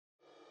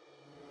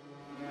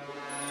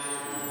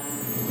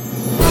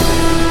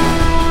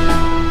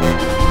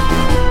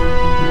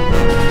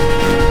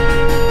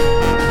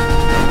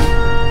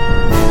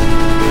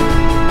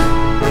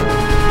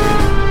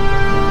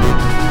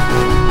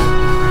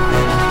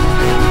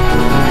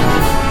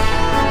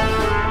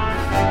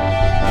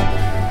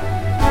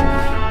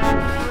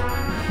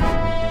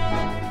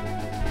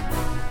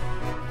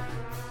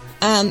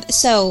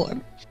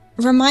So,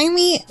 remind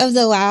me of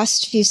the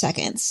last few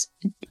seconds.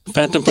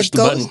 Phantom pushed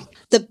the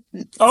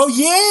button. Oh,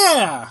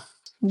 yeah!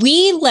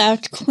 We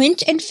left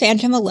Quint and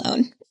Phantom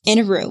alone in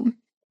a room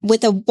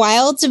with a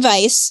wild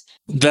device.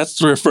 That's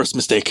their first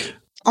mistake.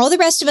 All the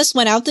rest of us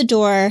went out the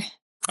door.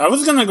 I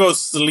was gonna go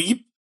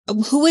sleep.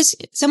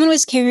 Someone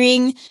was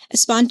carrying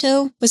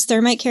Espanto? Was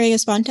Thermite carrying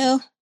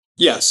Espanto?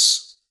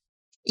 Yes.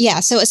 Yeah,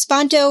 so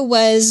Espanto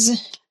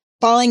was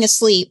falling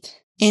asleep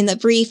in the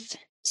brief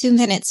 2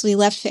 minutes we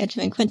left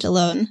Phantom and Quint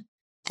alone.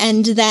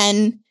 And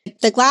then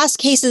the glass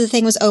case of the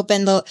thing was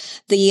open, the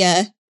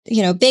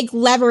big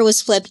lever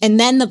was flipped, and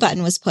then the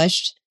button was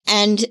pushed.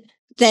 And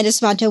then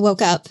Espanto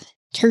woke up,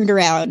 turned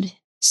around,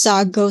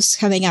 saw ghosts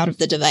coming out of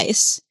the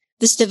device.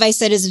 This device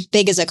that is as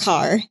big as a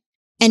car.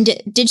 And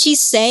did she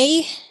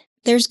say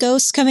there's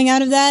ghosts coming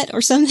out of that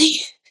or something?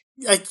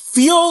 I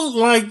feel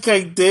like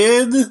I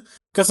did,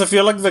 because I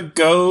feel like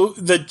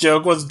the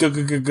joke was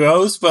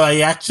ghost, but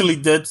I actually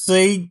did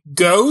say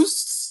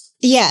ghosts.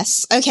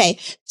 Yes. Okay.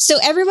 So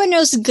everyone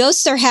knows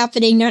ghosts are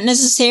happening, not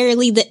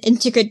necessarily the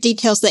intricate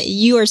details that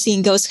you are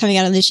seeing ghosts coming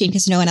out of the machine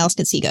because no one else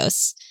can see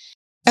ghosts.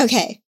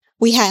 Okay.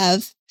 We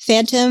have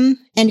Phantom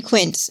and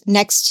Quint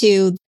next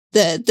to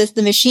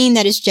the machine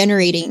that is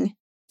generating,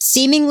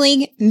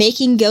 seemingly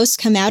making ghosts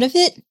come out of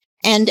it.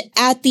 And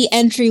at the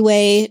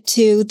entryway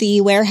to the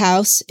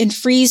warehouse in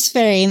freeze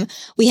frame,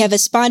 we have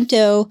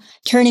Espanto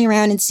turning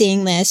around and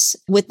seeing this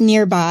with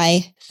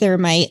nearby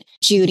Thermite,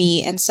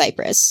 Judy, and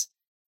Cypress.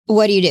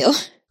 What do you do?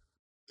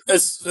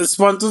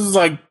 Espanto's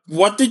like,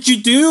 what did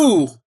you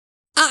do?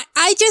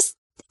 I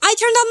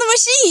turned on the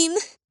machine.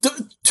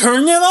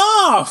 Turn it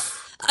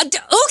off.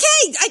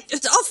 Okay,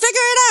 I'll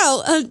figure it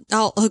out.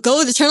 I'll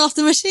go to turn off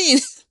the machine.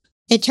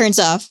 It turns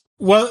off.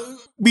 Well,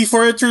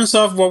 before it turns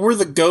off, what were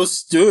the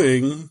ghosts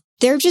doing?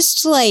 They're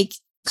just,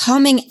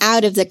 coming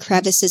out of the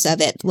crevices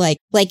of it, like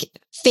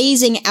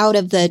phasing out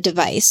of the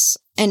device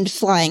and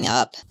flying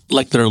up.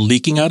 Like they're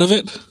leaking out of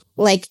it?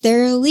 Like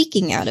they're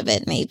leaking out of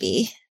it,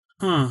 maybe.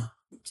 Huh.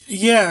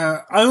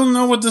 Yeah, I don't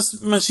know what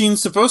this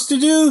machine's supposed to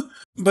do,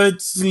 but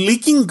it's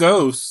leaking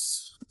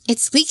ghosts.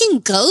 It's leaking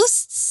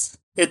ghosts?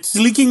 It's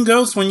leaking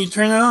ghosts when you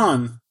turn it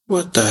on.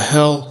 What the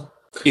hell?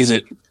 Is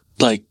it,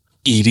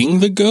 eating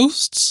the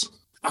ghosts?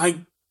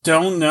 I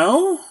don't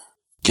know.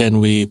 Can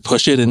we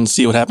push it and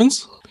see what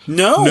happens?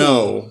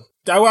 No.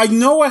 I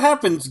know what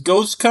happens.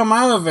 Ghosts come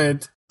out of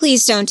it.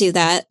 Please don't do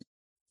that.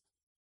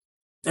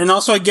 And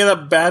also I get a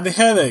bad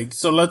headache,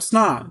 so let's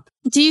not.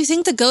 Do you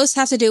think the ghosts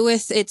have to do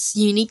with its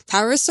unique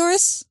power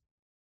source?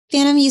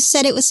 Phantom, you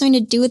said it was something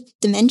to do with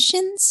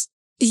dimensions?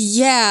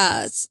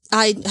 Yeah,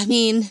 I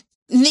mean,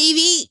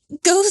 maybe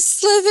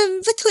ghosts live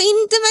in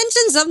between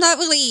dimensions. I'm not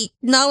really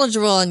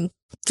knowledgeable on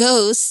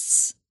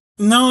ghosts.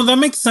 No, that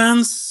makes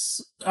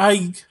sense.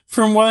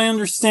 From what I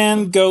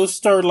understand,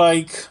 ghosts are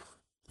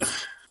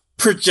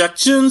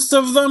projections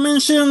of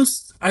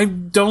dimensions. I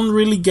don't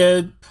really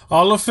get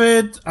all of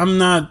it. I'm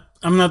not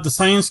the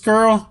science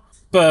girl,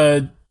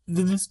 but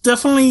this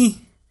definitely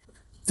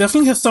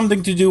has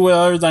something to do with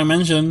other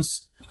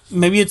dimensions.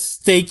 Maybe it's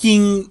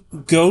taking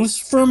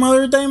ghosts from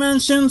other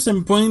dimensions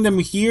and putting them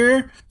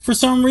here for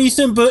some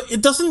reason, but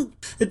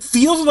it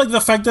feels like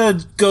the fact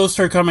that ghosts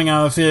are coming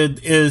out of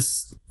it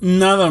is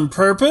not on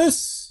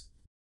purpose.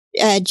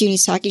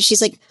 Junie's talking.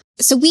 She's like,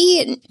 so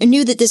we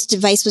knew that this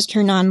device was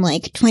turned on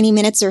 20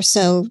 minutes or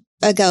so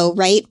ago,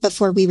 right?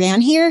 Before we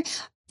ran here.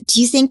 Do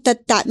you think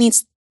that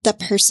means the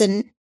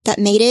person that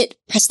made it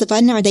pressed the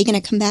button? Are they going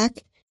to come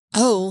back?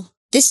 Oh.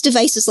 This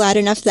device is loud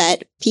enough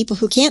that people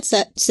who can't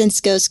sense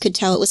ghosts could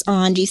tell it was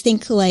on. Do you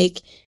think,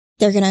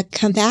 they're going to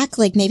come back?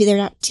 Maybe they're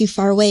not too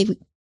far away.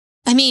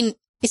 I mean,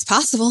 it's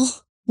possible.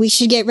 We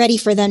should get ready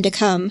for them to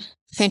come.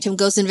 Phantom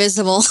goes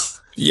invisible.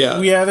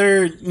 Yeah. We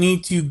either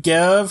need to get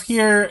out of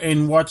here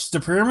and watch the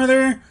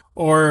perimeter,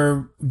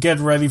 or get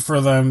ready for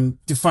them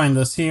to find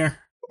us here.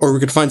 Or we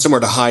could find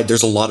somewhere to hide.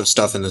 There's a lot of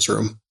stuff in this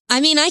room.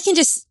 I mean, I can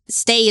just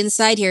stay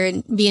inside here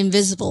and be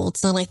invisible.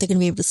 It's not like they're going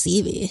to be able to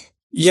see me.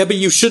 Yeah, but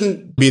you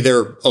shouldn't be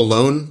there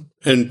alone,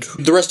 and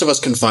the rest of us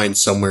can find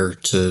somewhere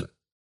to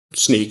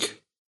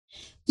sneak.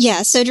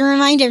 Yeah, so to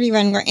remind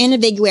everyone, we're in a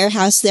big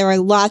warehouse. There's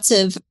lots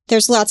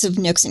of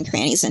nooks and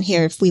crannies in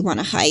here if we want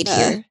to hide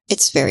here.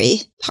 It's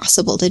very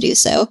possible to do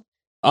so.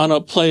 On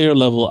a player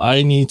level,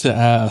 I need to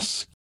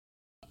ask,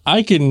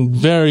 I can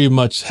very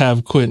much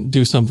have Quint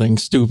do something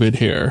stupid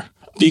here,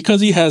 because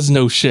he has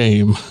no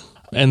shame.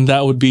 And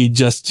that would be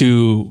just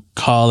to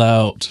call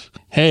out,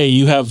 hey,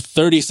 you have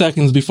 30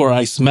 seconds before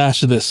I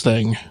smash this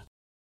thing.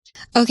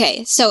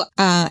 Okay, so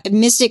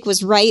Mystic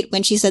was right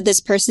when she said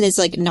this person is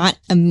not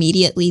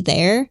immediately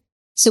there.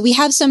 So we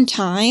have some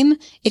time.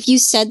 If you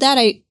said that,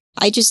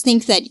 I just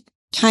think that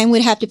time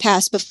would have to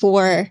pass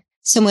before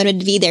someone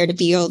would be there to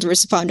be able to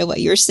respond to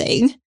what you're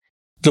saying.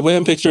 The way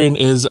I'm picturing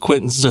is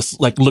Quentin's just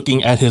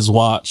looking at his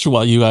watch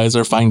while you guys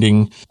are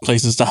finding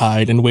places to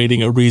hide and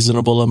waiting a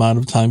reasonable amount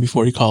of time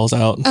before he calls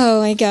out.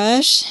 Oh my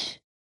gosh.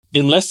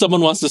 Unless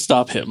someone wants to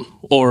stop him,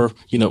 or,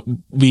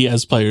 we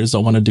as players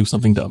don't want to do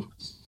something dumb.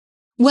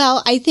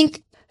 Well, I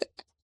think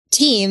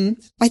Team,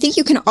 I think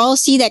you can all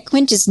see that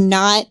Quint is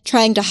not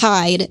trying to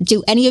hide.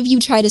 Do any of you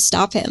try to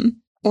stop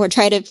him or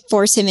try to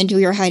force him into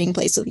your hiding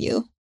place with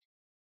you?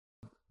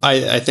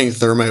 I think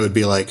Thermite would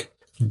be like,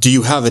 do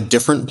you have a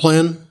different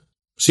plan,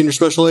 Senior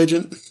Special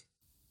Agent?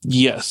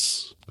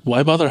 Yes.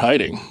 Why bother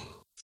hiding?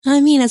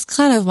 I mean, it's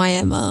kind of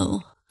my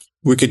MO.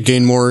 We could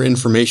gain more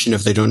information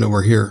if they don't know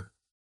we're here.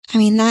 I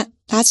mean, that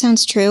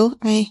sounds true.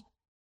 I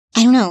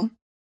don't know.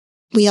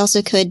 We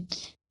also could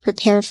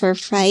prepare for a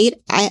fight.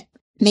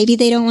 Maybe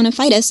they don't want to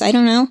fight us. I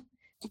don't know.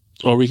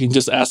 Or we can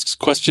just ask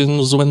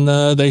questions when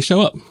they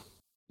show up.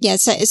 Yeah,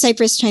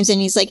 Cypress chimes in.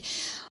 He's like,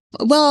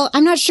 well,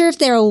 I'm not sure if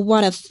they'll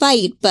want to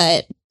fight,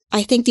 but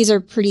I think these are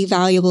pretty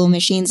valuable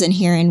machines in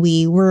here, and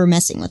we were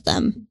messing with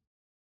them.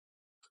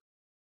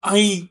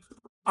 I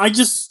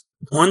just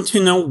want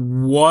to know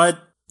what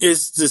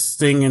is this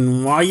thing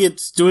and why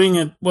it's doing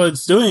it what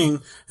it's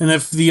doing. And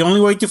if the only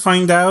way to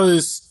find out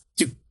is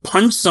to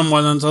punch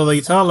someone until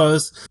they tell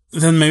us,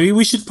 then maybe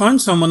we should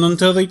punch someone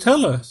until they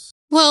tell us.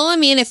 Well, I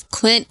mean, if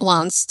Quint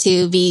wants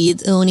to be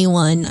the only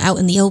one out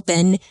in the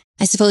open,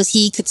 I suppose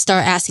he could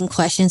start asking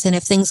questions, and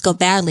if things go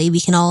badly, we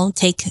can all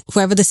take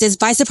whoever this is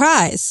by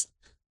surprise.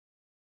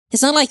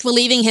 It's not like we're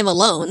leaving him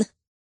alone.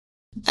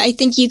 I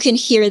think you can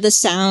hear the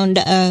sound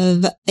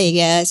of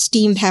a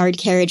steam-powered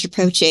carriage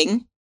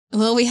approaching.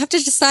 Well, we have to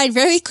decide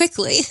very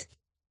quickly.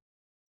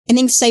 I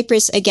think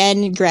Cypress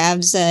again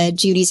grabs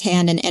Judy's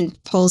hand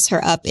and pulls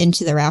her up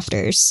into the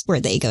rafters where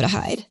they go to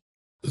hide.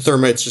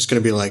 Thermite's just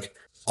going to be like,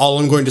 all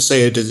I'm going to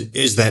say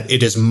is that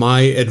it is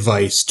my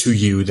advice to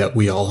you that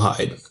we all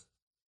hide.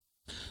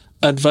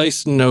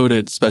 Advice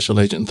noted, Special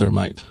Agent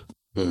Thermite.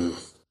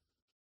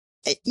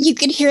 You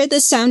can hear the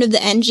sound of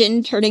the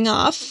engine turning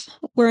off,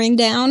 whirring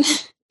down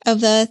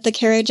of the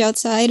carriage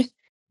outside.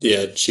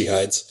 Yeah, she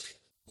hides.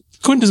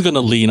 Quint is going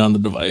to lean on the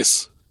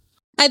device.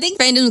 I think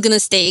Brandon's going to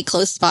stay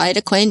close by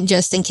to Quint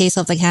just in case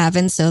something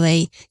happens so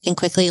they can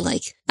quickly,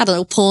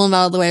 pull him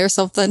out of the way or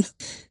something.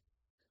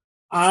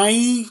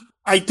 I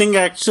think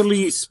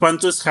actually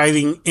Spunta's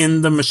hiding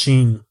in the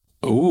machine.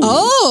 Ooh.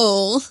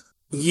 Oh!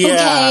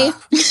 Yeah.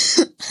 Okay.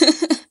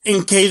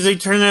 In case they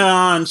turn it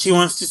on, she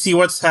wants to see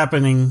what's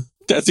happening.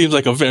 That seems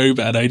like a very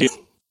bad idea.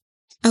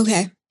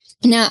 Okay.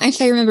 Now,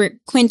 if I remember,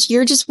 Quint,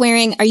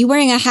 are you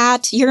wearing a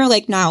hat? You're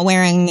not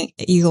wearing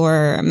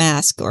your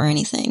mask or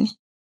anything.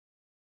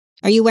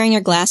 Are you wearing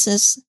your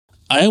glasses?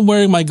 I am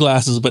wearing my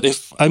glasses, but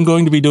if I'm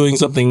going to be doing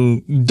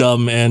something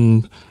dumb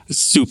and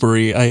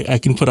supery, I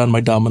can put on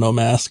my domino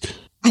mask.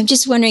 I'm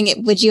just wondering,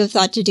 would you have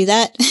thought to do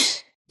that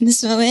in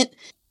this moment?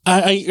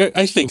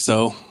 I think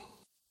so.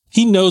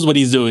 He knows what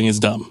he's doing is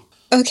dumb.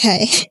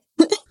 Okay.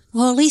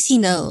 Well, at least he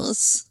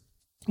knows.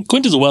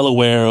 Quint is well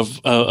aware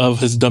of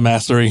his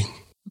dumbassery.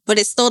 But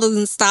it still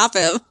doesn't stop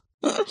him.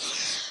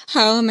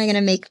 How am I going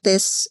to make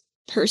this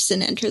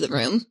person enter the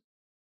room?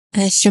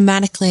 As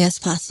dramatically as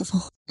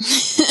possible.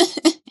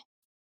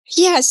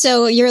 Yeah,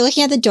 so you're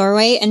looking at the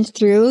doorway, and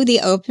through the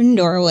open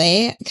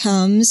doorway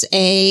comes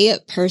a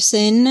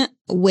person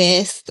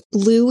with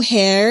blue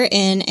hair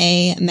in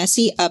a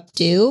messy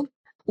updo,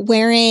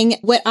 wearing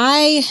what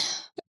I,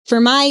 for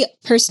my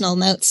personal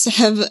notes,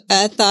 have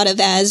thought of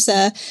as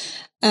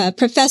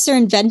Professor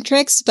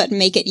Inventrix, but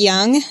make it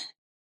young.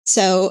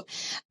 So,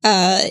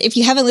 if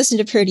you haven't listened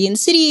to Protean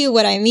City,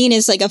 what I mean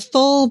is a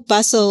full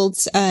bustled,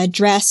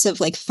 dress of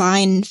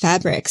fine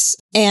fabrics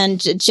and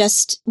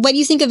just what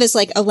you think of as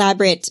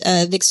elaborate,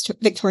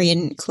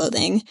 Victorian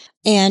clothing.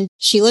 And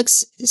she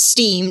looks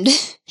steamed,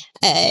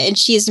 and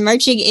she is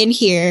marching in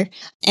here,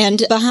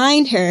 and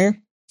behind her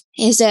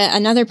is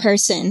another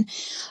person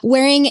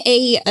wearing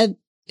a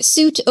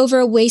suit over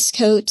a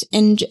waistcoat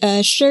and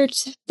a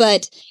shirt,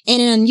 but in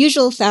an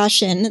unusual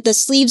fashion, the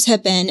sleeves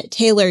have been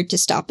tailored to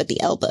stop at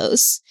the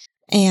elbows.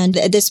 And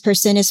this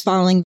person is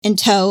following in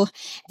tow,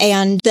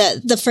 and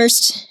the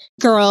first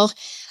girl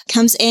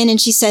comes in and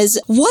she says,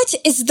 "What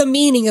is the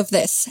meaning of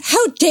this?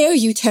 How dare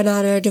you turn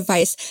on our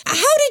device? How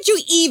did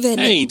you even—"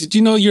 Hey, did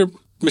you know your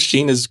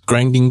machine is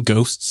grinding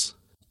ghosts?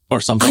 Or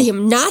something. I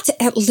am not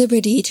at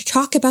liberty to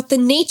talk about the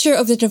nature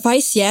of the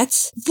device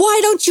yet. Why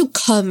don't you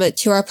come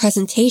to our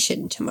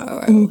presentation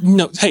tomorrow?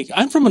 No, hey,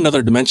 I'm from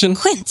another dimension.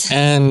 Quint!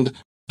 And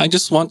I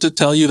just want to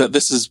tell you that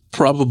this is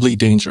probably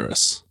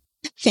dangerous.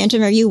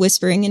 Phantom, are you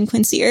whispering in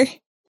Quint's ear?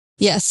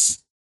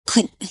 Yes.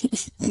 Quint.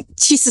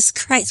 Jesus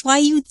Christ, why are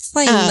you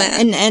saying that?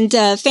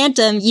 And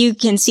Phantom, you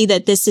can see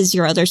that this is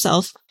your other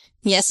self.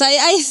 Yes, I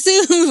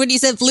assumed when you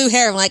said blue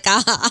hair, I'm like,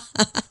 ah.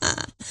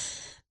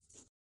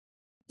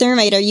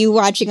 Thermite, are you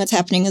watching what's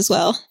happening as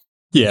well?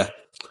 Yeah.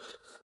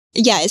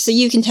 Yeah, so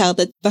you can tell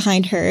that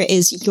behind her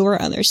is your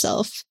other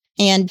self.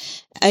 And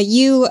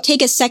you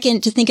take a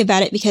second to think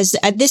about it because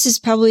this is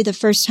probably the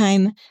first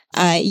time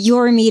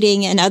you're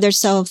meeting an other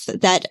self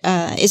that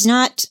is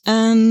not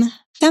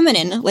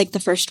feminine like the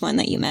first one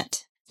that you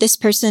met. This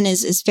person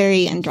is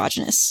very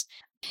androgynous.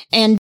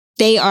 And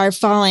they are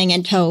falling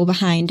in tow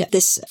behind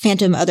this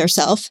phantom other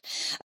self.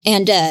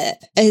 And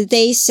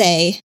they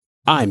say,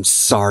 "I'm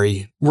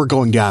sorry. We're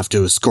going to have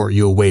to escort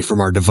you away from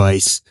our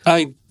device."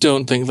 I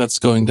don't think that's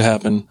going to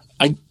happen.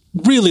 I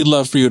really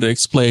love for you to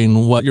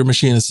explain what your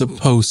machine is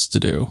supposed to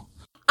do.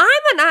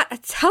 I'm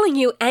not telling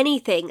you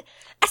anything,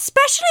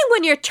 especially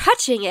when you're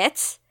touching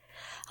it.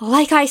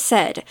 Like I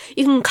said,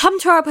 you can come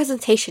to our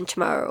presentation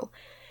tomorrow,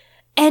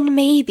 and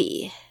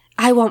maybe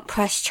I won't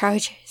press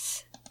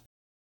charges.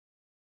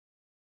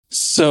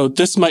 So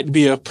this might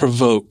be a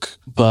provoke,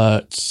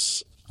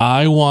 but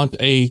I want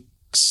a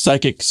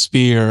psychic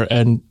spear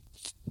and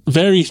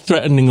very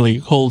threateningly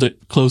hold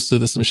it close to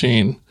this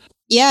machine.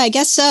 Yeah, I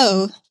guess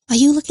so. Are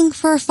you looking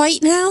for a fight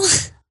now?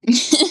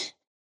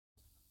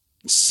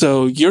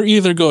 So you're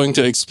either going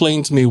to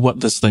explain to me what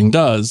this thing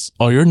does,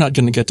 or you're not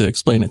going to get to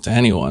explain it to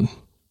anyone.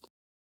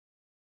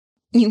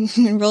 You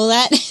can roll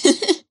that.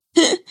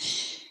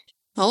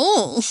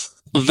 Oh.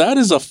 That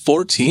is a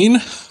 14.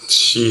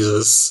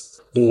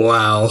 Jesus.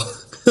 Wow.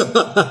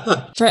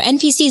 For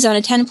NPCs on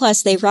a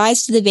 10+, they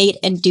rise to the bait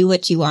and do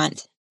what you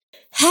want.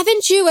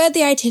 Haven't you read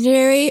the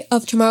itinerary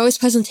of tomorrow's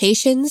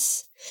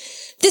presentations?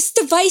 This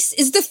device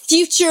is the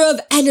future of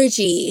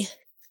energy.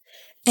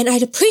 And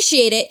I'd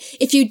appreciate it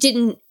if you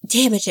didn't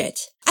damage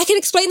it. I can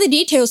explain the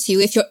details to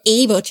you if you're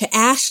able to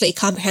actually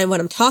comprehend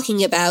what I'm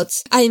talking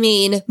about. I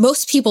mean,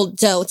 most people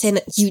don't,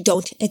 and you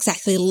don't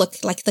exactly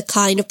look like the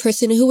kind of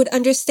person who would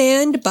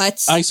understand,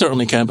 but... I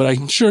certainly can, but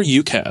I'm sure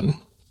you can.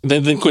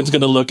 Then Quinn's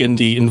going to look in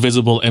the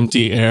invisible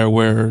empty air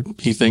where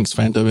he thinks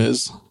Phantom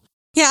is.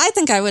 Yeah, I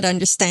think I would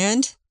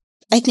understand.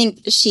 I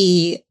think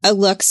she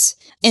looks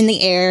in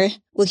the air,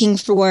 looking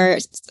for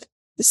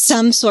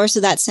some source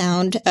of that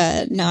sound,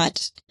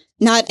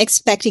 not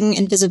expecting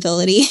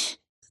invisibility.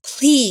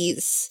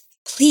 Please,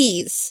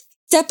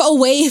 step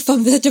away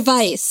from the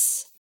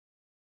device.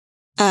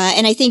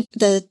 And I think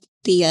the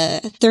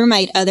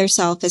thermite other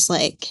self is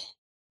like...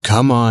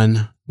 Come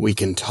on, we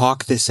can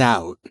talk this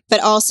out.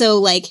 But also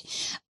like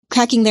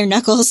cracking their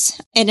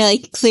knuckles and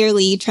like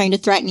clearly trying to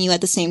threaten you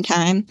at the same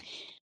time.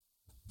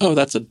 Oh,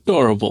 that's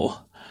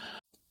adorable.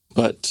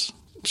 But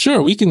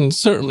sure, we can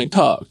certainly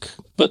talk.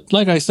 But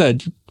like I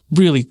said, you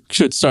really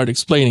should start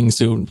explaining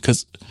soon,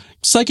 because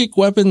psychic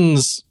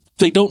weapons,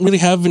 they don't really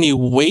have any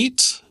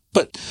weight,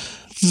 but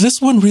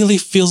this one really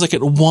feels like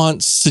it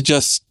wants to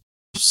just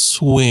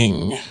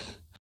swing.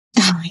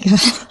 Oh my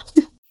god.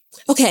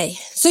 Okay,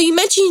 so you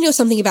mentioned you know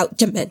something about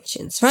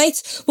dimensions,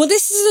 right? Well,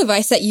 this is a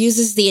device that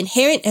uses the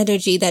inherent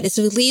energy that is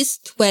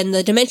released when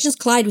the dimensions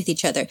collide with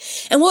each other.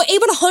 And we're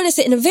able to harness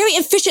it in a very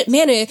efficient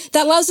manner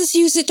that allows us to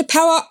use it to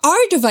power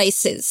our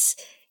devices.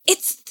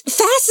 It's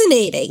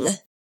fascinating.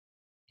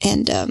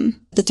 And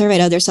the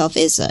thermite other self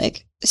is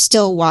like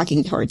still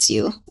walking towards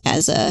you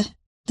as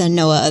the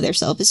Noah other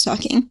self is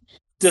talking.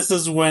 This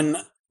is when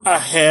a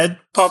head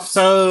pops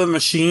out of the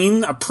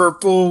machine, a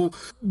purple,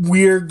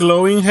 weird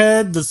glowing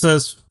head that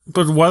says,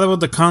 "But what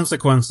about the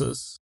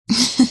consequences?"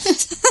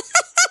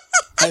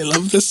 I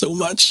love this so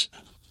much.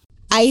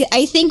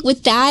 I think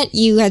with that,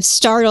 you have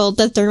startled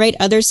the thermite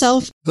other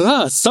self.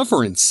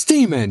 Suffering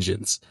steam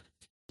engines.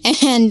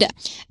 And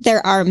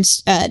their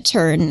arms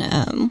turn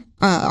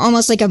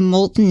almost like a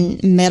molten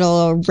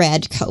metal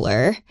red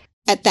color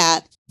at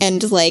that.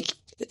 And like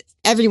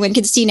everyone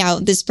can see now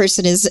this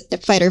person is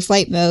fight or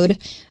flight mode.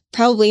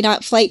 Probably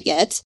not flight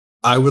yet.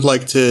 I would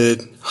like to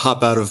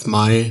hop out of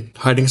my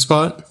hiding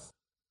spot.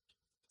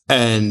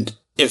 And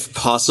if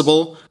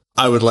possible,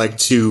 I would like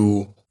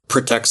to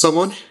protect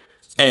someone.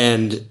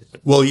 And,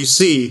 well, you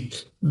see,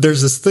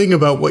 there's this thing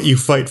about what you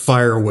fight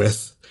fire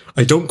with.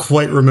 I don't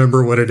quite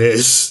remember what it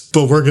is,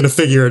 but we're going to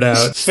figure it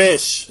out.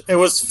 Fish. It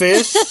was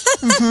fish.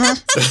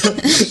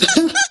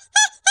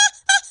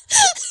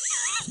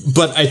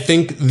 But I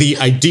think the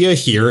idea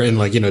here, and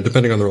like, you know,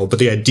 depending on the role, but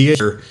the idea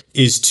here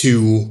is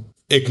to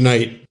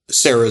ignite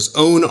Sarah's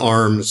own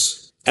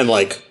arms and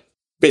like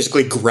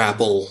basically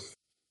grapple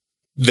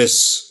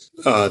this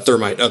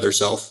thermite other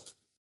self.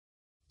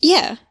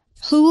 Yeah.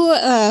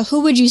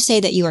 Who would you say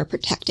that you are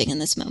protecting in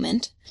this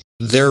moment?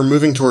 They're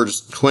moving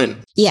towards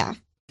Quinn. Yeah.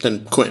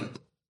 Then Quinn.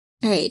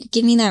 All right,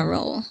 give me that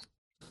roll.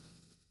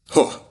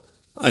 Oh,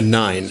 a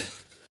 9.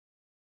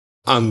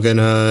 I'm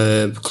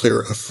gonna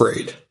clear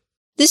afraid.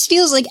 This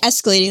feels like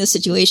escalating the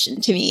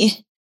situation to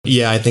me.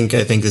 Yeah, I think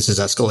this is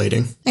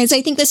escalating. And so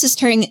I think this is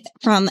turning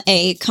from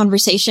a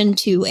conversation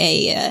to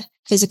a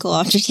physical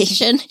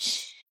altercation.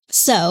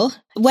 So,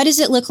 what does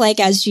it look like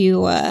as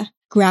you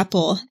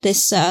grapple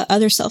this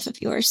other self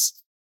of yours?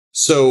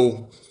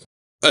 So,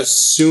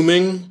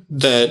 assuming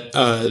that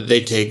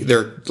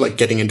they're like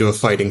getting into a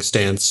fighting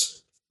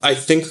stance, I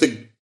think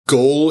the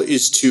goal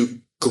is to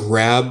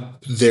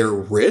grab their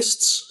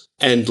wrists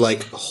and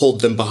like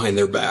hold them behind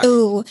their back.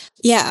 Oh,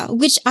 yeah,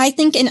 which I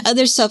think an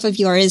other self of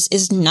yours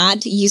is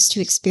not used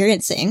to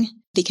experiencing,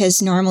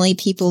 because normally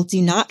people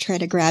do not try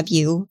to grab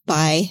you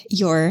by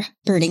your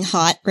burning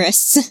hot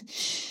wrists.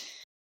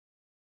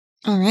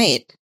 All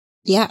right.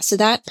 Yeah, so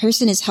that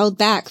person is held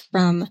back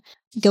from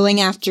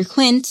going after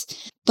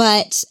Quint,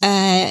 but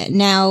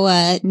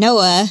now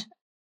Noah,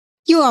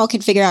 you all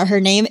can figure out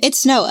her name.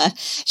 It's Noah.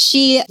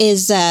 She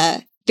is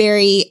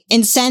very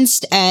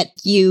incensed at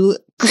you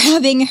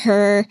grabbing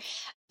her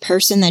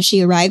person that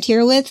she arrived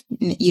here with.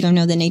 You don't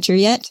know the nature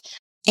yet.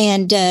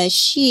 And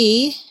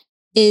she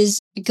is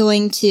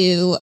going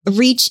to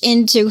reach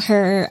into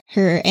her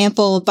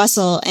ample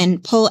bustle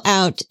and pull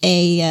out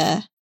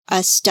a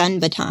stun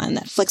baton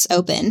that flicks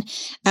open,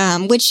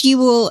 which you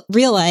will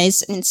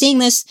realize, and seeing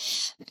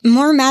this,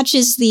 more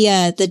matches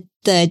the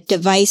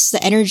device,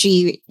 the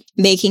energy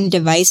making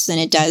device, than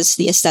it does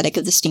the aesthetic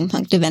of the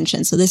steampunk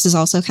dimension. So this is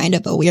also kind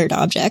of a weird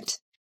object,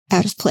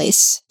 out of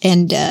place.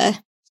 And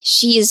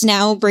she is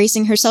now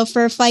bracing herself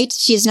for a fight.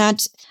 She has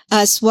not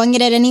swung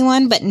it at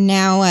anyone, but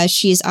now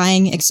she is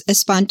eyeing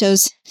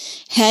Espanto's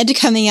head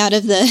coming out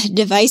of the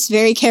device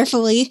very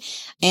carefully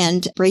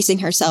and bracing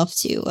herself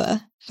to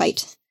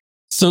fight.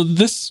 So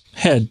this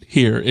head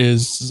here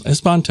is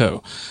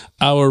Espanto,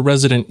 our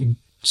resident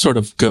sort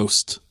of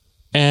ghost.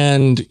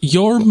 And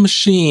your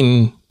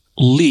machine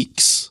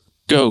leaks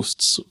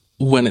ghosts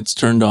when it's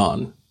turned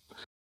on.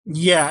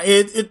 Yeah,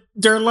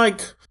 they're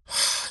like,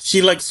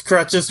 she like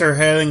scratches her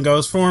head and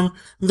goes for them.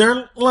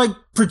 They're like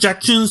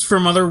projections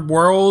from other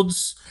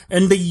worlds,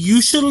 and they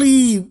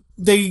usually,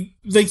 they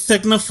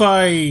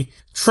signify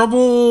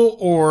trouble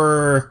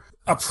or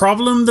a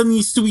problem that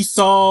needs to be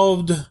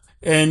solved,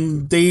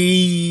 and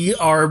they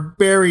are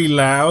very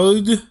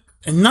loud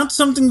and not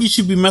something you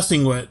should be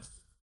messing with.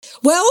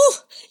 Well,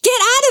 get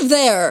out of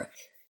there!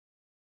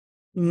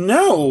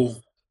 No.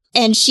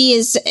 And she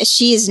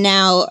is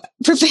now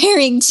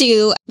preparing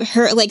to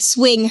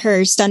swing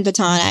her stun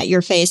baton at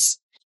your face.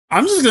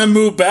 I'm just gonna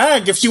move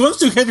back. If she wants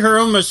to hit her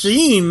own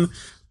machine,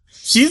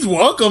 she's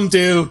welcome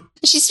to.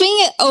 She's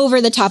swinging it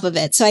over the top of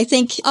it, so I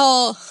think...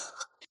 Oh,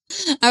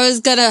 I was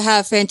gonna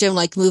have Phantom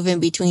move in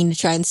between to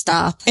try and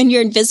stop. And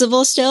you're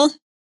invisible still?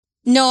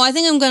 No, I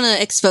think I'm gonna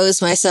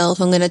expose myself.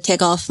 I'm gonna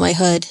take off my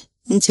hood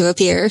to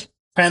appear.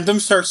 Phantom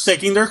starts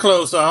taking their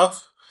clothes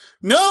off.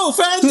 No,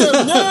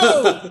 Phantom,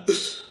 no!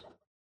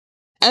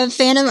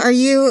 Phantom, are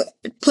you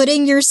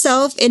putting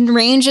yourself in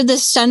range of the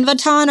stun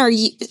baton? Or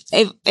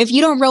if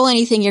you don't roll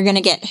anything, you're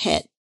gonna get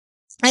hit.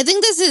 I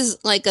think this is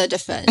like a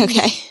defense.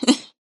 Okay.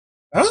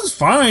 That was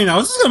fine. I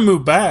was just gonna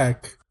move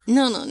back.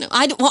 No.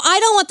 I don't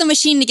want the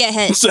machine to get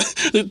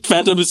hit.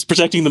 Phantom is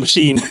protecting the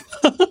machine.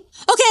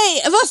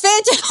 Okay, but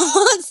Phantom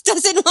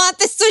doesn't want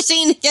this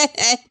machine to get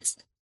hit.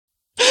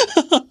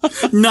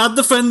 Not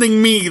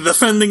defending me,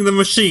 defending the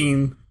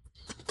machine.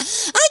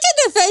 I can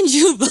defend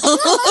you both.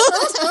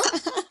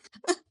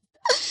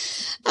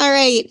 All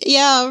right,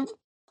 yeah.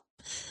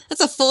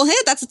 That's a full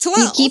hit. That's a 12.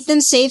 You keep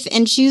them safe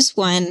and choose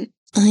one.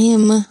 I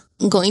am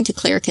going to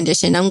clear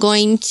condition. I'm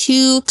going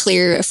to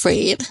clear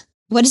afraid.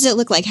 What does it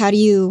look like? How do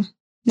you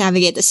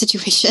navigate the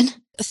situation?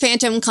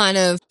 Phantom kind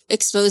of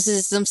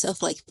exposes themselves,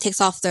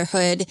 takes off their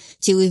hood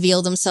to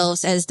reveal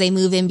themselves as they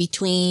move in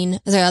between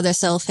their other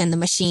self and the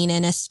machine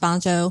and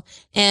Espanto,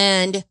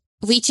 and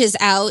reaches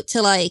out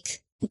to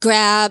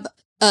grab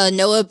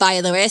Noah by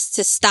the wrist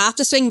to stop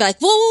the swing, be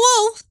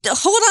whoa,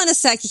 hold on a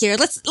sec here.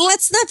 Let's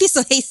not be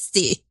so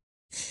hasty.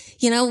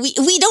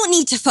 We don't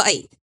need to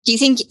fight. Do you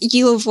think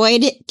you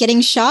avoid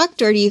getting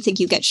shocked, or do you think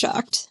you get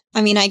shocked?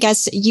 I mean, I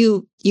guess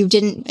you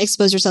didn't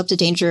expose yourself to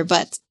danger,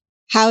 but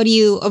how do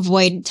you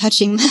avoid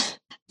touching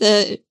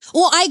the...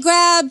 Well, I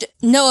grabbed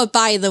Noah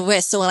by the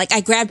wrist, so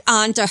I grabbed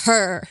onto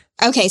her.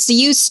 Okay, so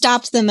you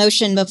stopped the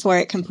motion before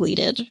it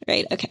completed,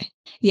 right? Okay.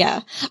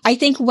 Yeah. I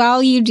think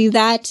while you do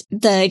that,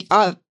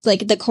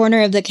 the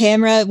corner of the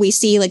camera, we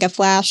see a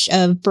flash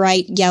of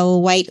bright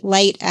yellow-white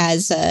light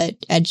as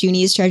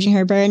Junie is charging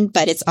her burn,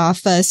 but it's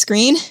off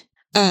screen.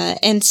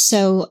 And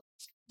so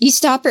you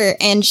stop her,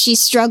 and she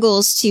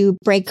struggles to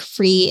break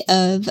free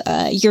of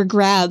your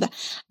grab.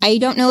 I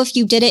don't know if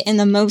you did it in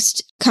the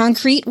most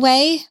concrete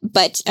way,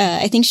 but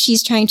I think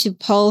she's trying to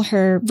pull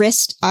her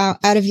wrist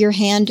out of your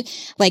hand,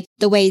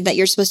 the way that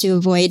you're supposed to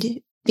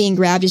avoid being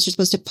grabbed is you're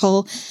supposed to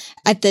pull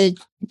at the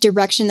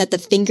direction that the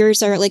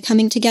fingers are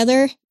coming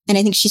together. And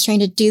I think she's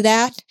trying to do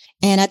that.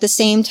 And at the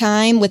same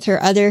time, with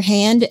her other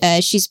hand,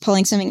 she's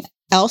pulling something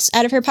else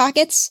out of her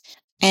pockets,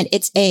 and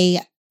it's a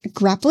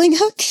grappling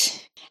hook.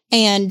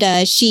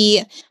 And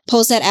she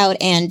pulls that out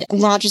and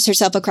launches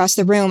herself across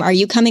the room. Are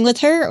you coming with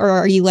her, or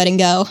are you letting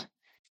go?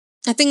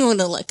 I think I'm going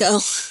to let go.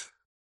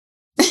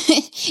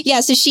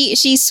 Yeah, so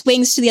she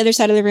swings to the other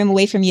side of the room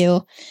away from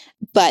you,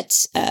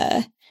 but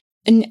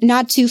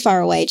not too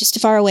far away,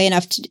 just far away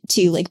enough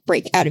to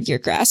break out of your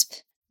grasp.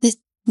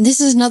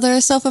 This is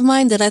another self of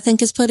mine that I think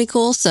is pretty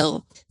cool,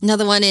 so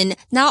another one, and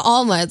not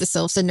all my other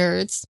selves are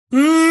nerds.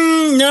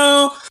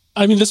 No.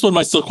 I mean, this one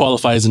might still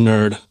qualify as a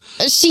nerd.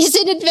 She's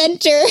an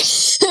inventor.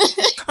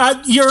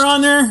 Your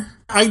Honor,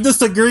 I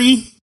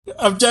disagree.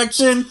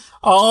 Objection.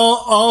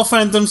 All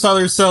Phantom's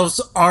other selves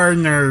are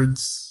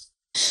nerds.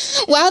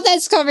 While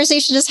that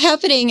conversation is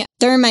happening,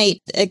 Thermite,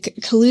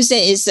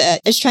 Kaluza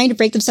is trying to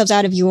break themselves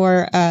out of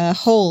your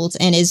hold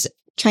and is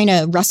trying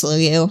to wrestle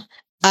you.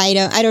 I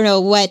don't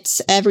know what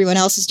everyone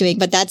else is doing,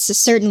 but that's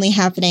certainly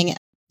happening.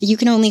 You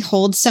can only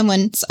hold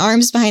someone's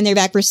arms behind their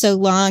back for so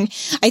long.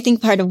 I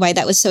think part of why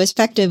that was so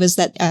effective was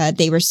that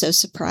they were so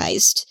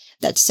surprised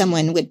that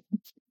someone would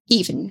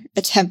even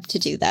attempt to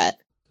do that.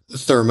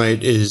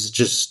 Thermite is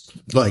just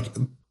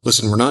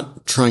listen, we're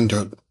not trying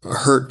to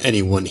hurt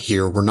anyone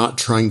here. We're not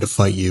trying to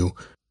fight you.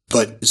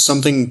 but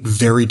something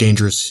very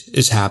dangerous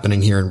is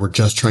happening here, and we're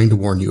just trying to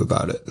warn you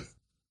about it.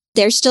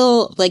 They're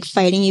still, like,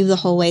 fighting you the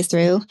whole way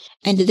through.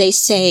 And they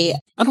say,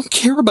 I don't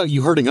care about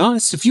you hurting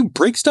us. If you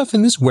break stuff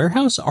in this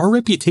warehouse, our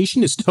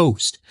reputation is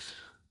toast.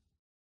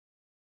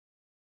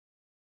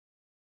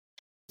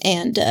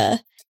 and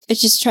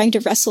it's just trying to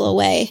wrestle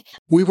away.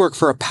 We work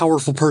for a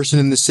powerful person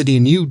in the city,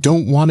 and you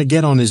don't want to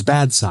get on his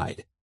bad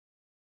side.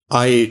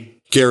 I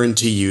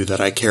guarantee you that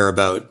I care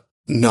about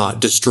not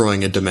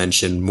destroying a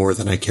dimension more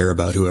than I care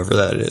about whoever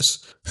that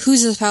is.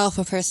 Who's this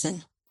powerful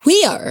person?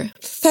 We are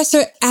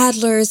Professor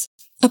Adler's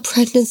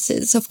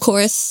apprentices, of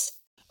course.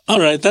 All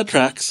right, that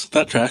tracks.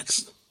 That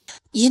tracks.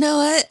 You know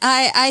what?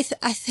 I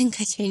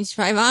think I changed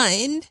my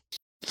mind.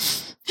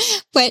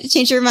 What,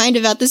 change your mind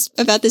about this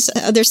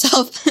other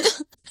self?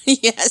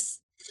 Yes.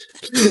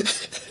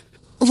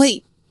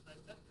 Wait.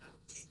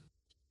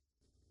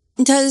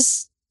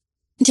 Does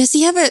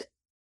he have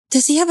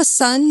a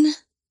son?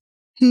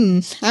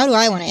 How do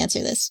I want to answer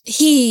this?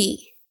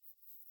 He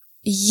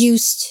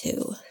used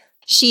to.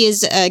 She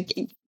is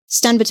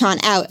stun baton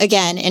out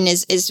again and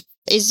is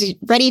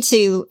ready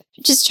to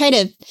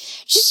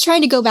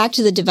trying to go back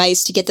to the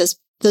device to get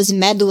those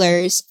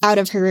meddlers out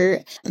of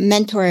her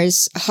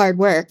mentor's hard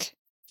work.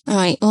 All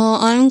right. Well,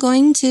 I'm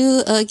going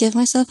to give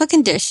myself a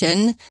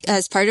condition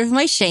as part of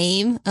my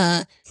shame.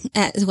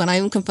 When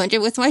I'm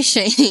confronted with my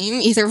shame,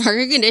 either mark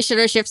a condition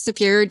or shift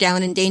superior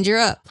down and danger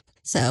up.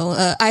 So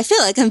I feel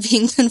like I'm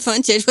being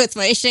confronted with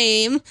my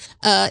shame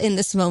in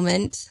this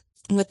moment,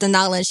 with the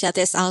knowledge that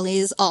this Ollie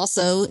is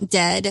also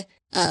dead.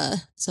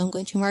 So I'm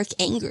going to mark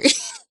angry.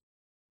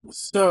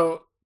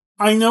 So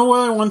I know what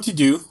I want to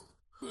do.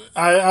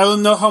 I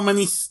don't know how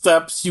many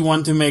steps you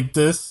want to make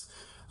this.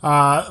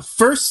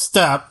 First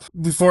step,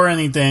 before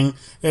anything,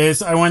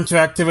 is I want to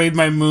activate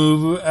my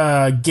move,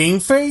 Game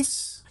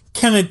Face.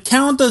 Can it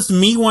count as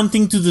me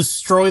wanting to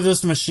destroy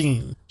this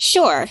machine?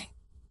 Sure.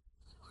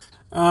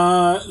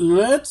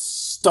 Let's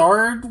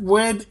start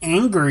with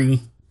angry.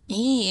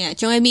 Yeah,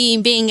 join me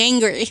in being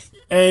angry.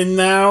 And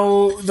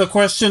now the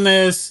question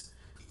is,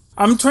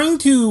 I'm trying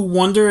to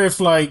wonder if,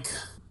 like,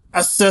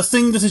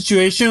 assessing the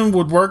situation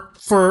would work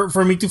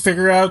for me to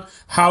figure out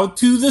how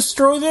to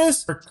destroy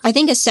this. I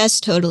think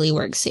assess totally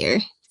works here.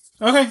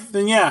 Okay,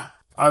 then yeah,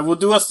 I will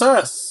do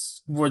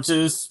assess, which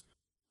is...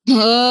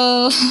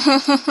 Oh,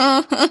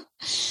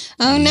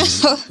 oh no.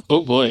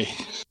 Oh boy.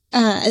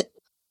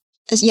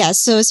 Yeah,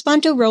 so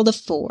Espanto rolled a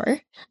 4.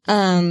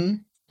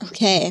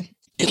 Okay.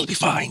 It'll be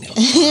fine.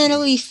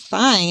 It'll be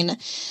fine.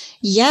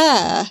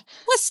 Yeah.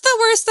 What's the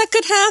worst that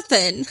could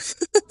happen?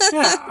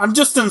 Yeah, I'm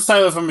just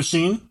inside of a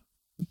machine.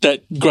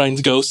 That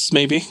grinds ghosts,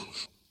 maybe?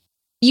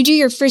 You do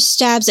your first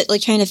stabs at,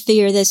 like, trying to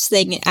figure this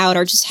thing out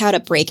or just how to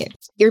break it.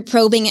 You're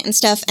probing it and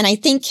stuff, and I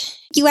think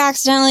you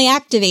accidentally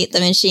activate the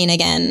machine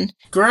again.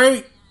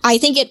 Great. I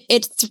think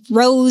it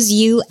throws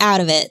you out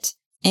of it,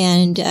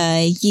 and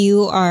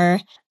you are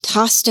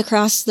tossed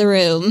across the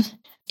room.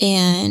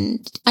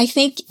 And I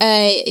think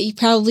you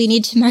probably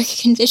need to mark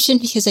a condition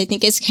because I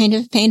think it's kind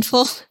of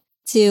painful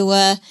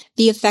to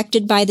be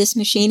affected by this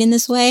machine in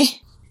this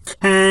way.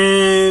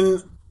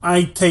 Can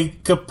I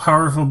take a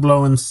powerful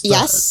blow instead?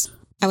 Yes.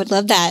 I would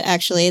love that,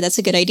 actually. That's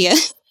a good idea.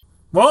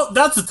 Well,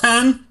 that's a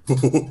 10.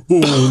 Oh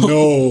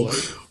no.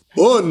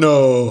 Oh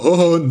no.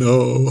 Oh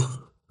no.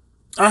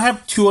 I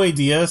have 2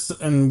 ideas,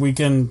 and we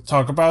can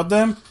talk about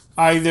them.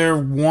 Either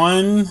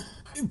one,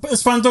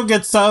 Espanto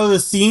gets out of the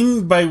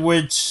scene, by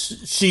which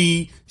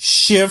she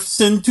shifts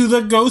into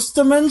the ghost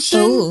dimension,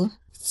 Ooh.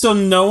 so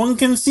no one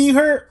can see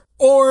her,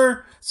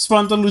 or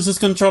Espanto loses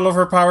control of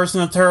her powers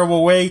in a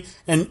terrible way,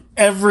 and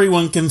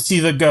everyone can see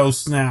the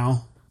ghost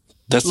now.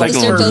 That's Like,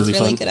 Those like are both really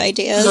really fun. good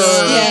ideas.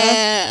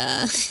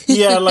 Yeah.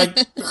 Yeah, like,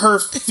 her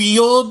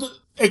field,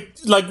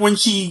 like, when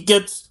she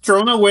gets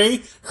thrown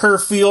away, her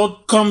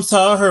field comes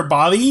out of her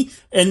body,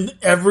 and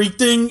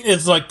everything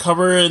is, like,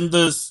 covered in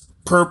this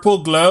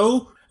purple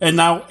glow, and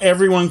now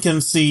everyone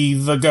can see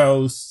the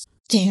ghost.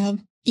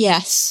 Damn.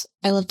 Yes.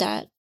 I love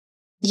that.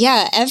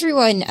 Yeah,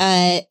 everyone,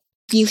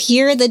 you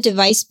hear the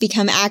device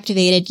become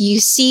activated. You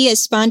see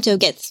Espanto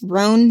get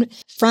thrown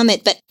from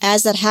it, but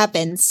as that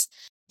happens,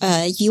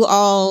 you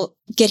all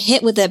get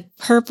hit with a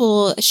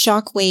purple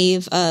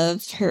shockwave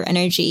of her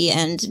energy,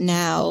 and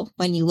now,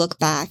 when you look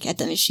back at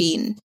the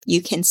machine,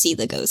 you can see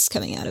the ghosts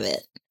coming out of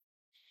it.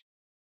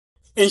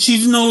 And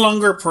she's no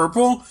longer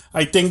purple.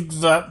 I think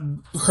that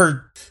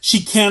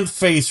she can't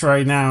face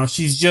right now.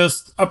 She's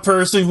just a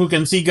person who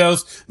can see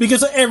ghosts,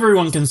 because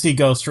everyone can see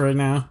ghosts right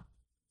now.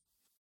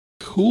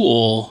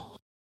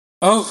 Cool.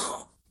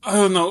 Oh, I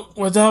don't know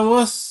what that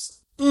was.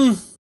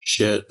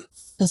 Shit.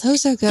 So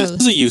those are This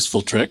ghosts. is a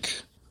useful trick.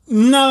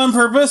 Not on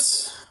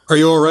purpose. Are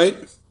you alright?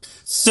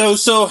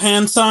 So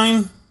hand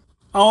sign.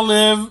 I'll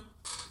live.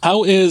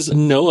 How is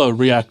Noah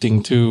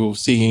reacting to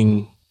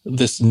seeing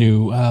this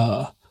new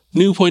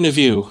point of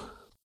view?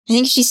 I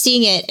think she's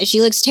seeing it, and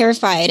she looks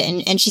terrified,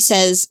 and she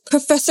says,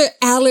 Professor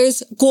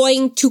Adler's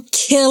going to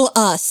kill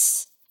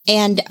us.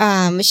 and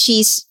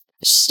she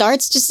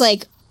starts just,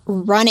 like,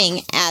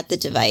 running at the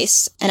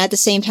device. And at the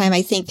same time,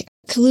 I think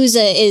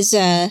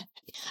Kaluza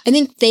I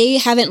think they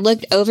haven't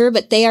looked over,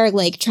 but they are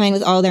like trying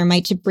with all their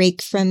might to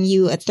break from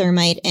you a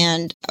thermite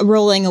and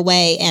rolling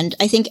away. And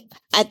I think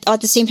at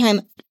the same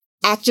time,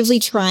 actively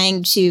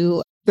trying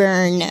to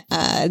burn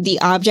the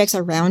objects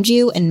around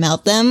you and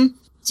melt them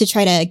to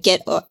try to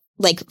get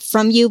like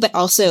from you, but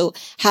also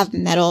have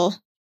metal.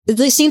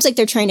 It seems like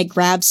they're trying to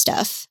grab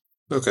stuff.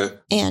 Okay.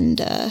 And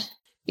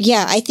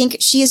yeah, I think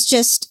she is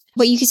just,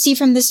 what you can see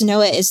from this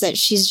Noah is that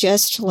she's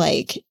just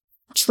like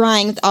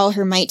trying with all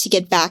her might to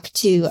get back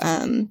to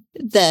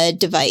the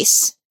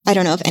device. I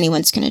don't know if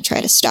anyone's going to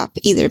try to stop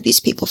either of these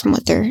people from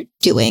what they're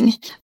doing.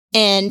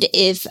 And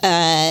if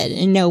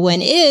no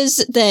one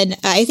is, then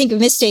I think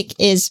Mystic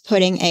is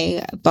putting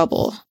a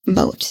bubble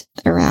moat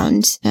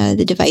around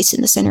the device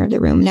in the center of the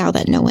room now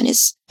that no one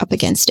is up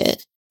against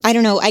it. I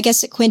don't know. I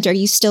guess, Quint, are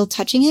you still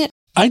touching it?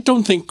 I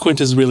don't think Quint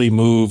has really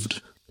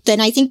moved.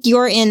 Then I think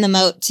you're in the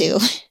moat, too.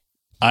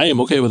 I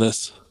am okay with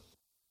this.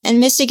 And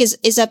Mystic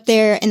is up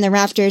there in the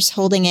rafters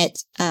holding it.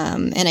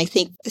 And I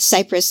think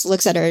Cypress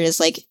looks at her and is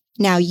like,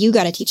 now you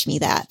got to teach me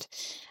that.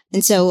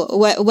 And so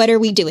what are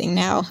we doing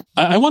now?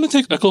 I want to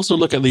take a closer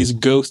look at these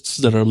ghosts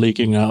that are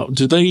leaking out.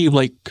 Do they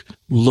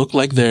look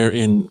like they're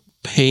in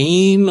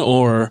pain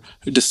or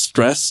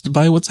distressed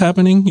by what's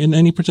happening in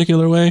any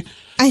particular way?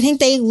 I think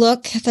they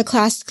look the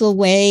classical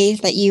way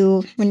that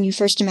when you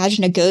first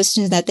imagine a ghost,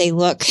 is that they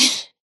look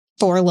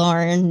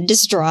forlorn,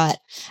 distraught.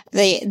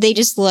 They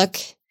just look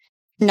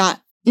not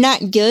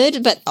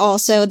good, but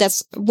also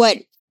that's what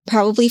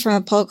probably from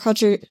a pop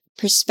culture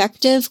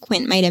perspective,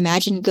 Quint might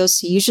imagine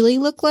ghosts usually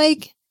look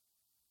like.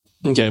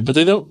 Okay, but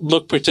they don't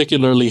look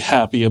particularly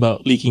happy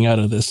about leaking out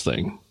of this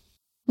thing.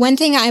 One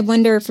thing I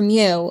wonder from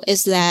you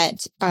is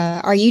that,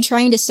 are you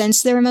trying to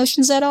sense their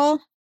emotions at all?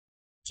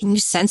 Can you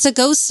sense a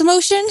ghost's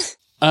emotion?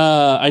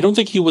 I don't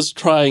think he was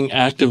trying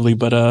actively,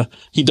 but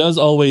he does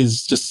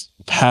always just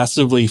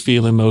passively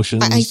feel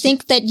emotions. I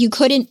think that you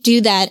couldn't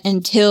do that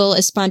until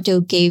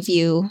Espanto gave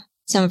you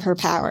some of her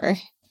power.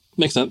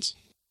 Makes sense.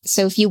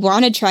 So if you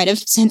want to try to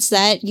sense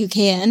that, you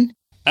can.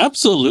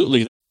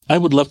 Absolutely. I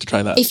would love to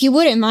try that. If you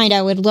wouldn't mind,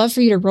 I would love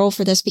for you to roll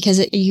for this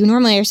because you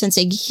normally are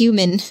sensing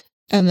human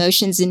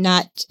emotions and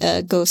not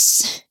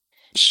ghosts.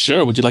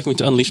 Sure. Would you like me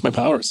to unleash my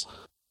powers?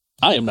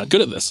 I am not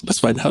good at this. Let's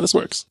find out how this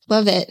works.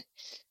 Love it.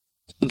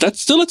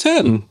 That's still a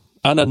 10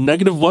 on a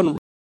 -1.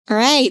 All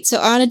right. So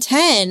on a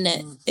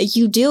 10,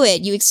 you do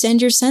it. You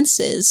extend your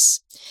senses.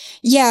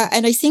 Yeah.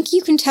 And I think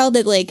you can tell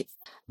that, like,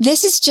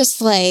 this is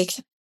just like,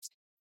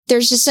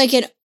 there's just like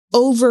an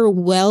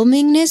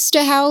overwhelmingness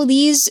to how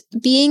these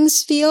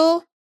beings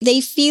feel. They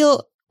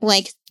feel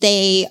like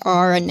they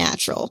are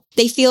unnatural.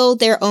 They feel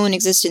their own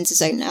existence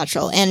is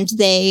unnatural and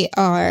they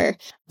are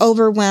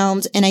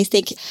overwhelmed. And I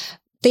think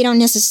they don't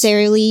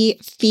necessarily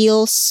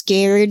feel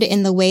scared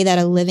in the way that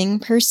a living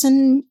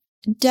person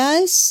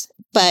does,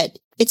 but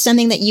it's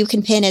something that you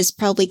can pin as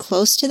probably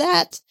close to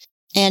that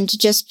and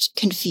just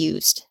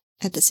confused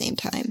at the same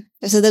time.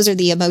 So those are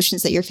the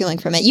emotions that you're feeling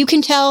from it. You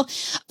can tell,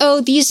 oh,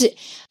 these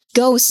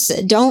ghosts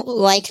don't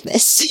like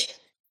this.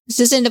 This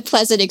isn't a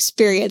pleasant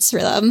experience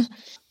for them.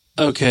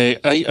 Okay,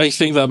 I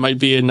think that might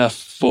be enough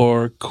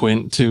for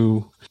Quint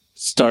to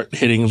start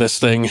hitting this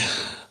thing.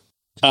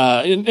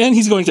 And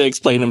he's going to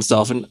explain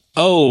himself. And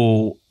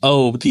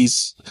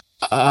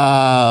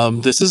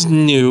this is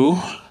new.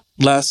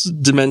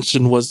 Last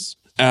dimension was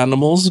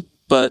animals,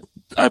 but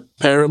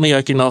apparently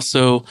I can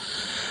also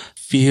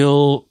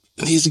feel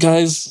these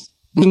guys,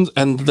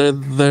 and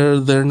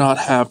they're not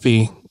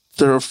happy.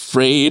 They're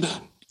afraid.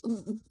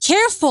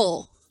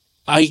 Careful.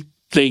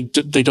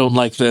 They don't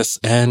like this,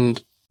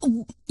 and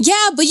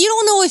yeah, but you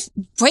don't know if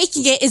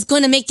breaking it is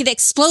going to make it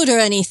explode or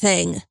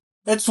anything.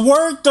 It's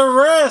worth the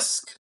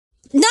risk.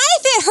 Not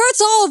if it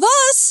hurts all of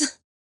us.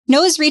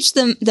 Noah's reached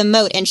the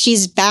moat and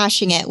she's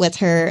bashing it with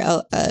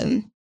her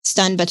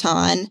stun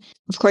baton.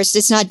 Of course,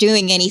 it's not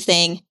doing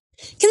anything.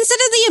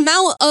 Consider the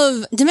amount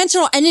of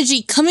dimensional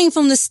energy coming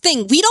from this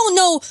thing. We don't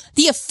know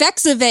the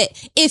effects of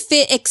it if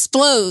it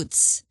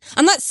explodes.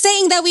 I'm not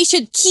saying that we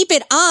should keep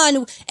it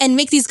on and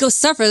make these ghosts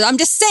suffer. I'm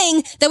just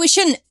saying that we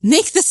shouldn't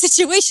make the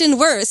situation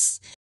worse.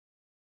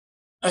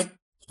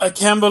 I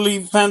can't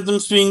believe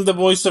Phantom's being the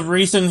voice of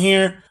reason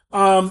here.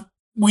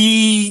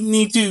 We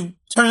need to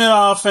turn it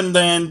off and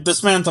then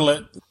dismantle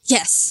it.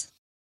 Yes.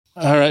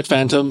 All right,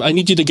 Phantom, I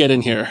need you to get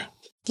in here.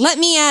 Let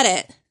me at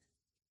it.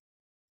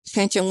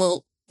 Phantom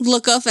will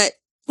look up at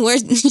where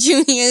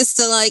Junie is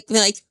to be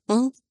like,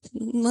 well,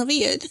 let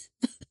me in.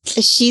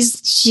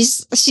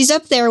 She's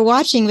up there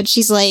watching, but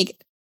she's like,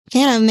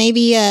 Phantom,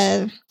 maybe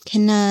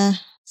can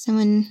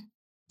someone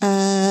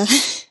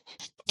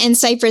and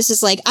Cypress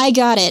is like, I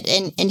got it,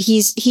 and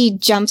he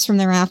jumps from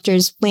the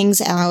rafters, wings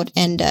out,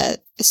 and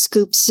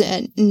scoops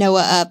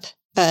Noah up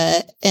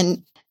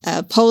and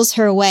pulls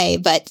her away,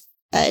 but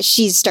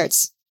she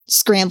starts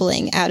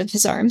scrambling out of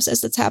his arms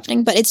as that's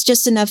happening, but it's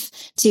just enough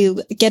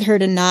to get her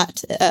to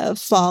not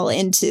fall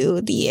into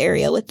the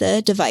area with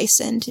the device,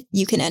 and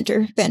you can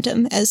enter,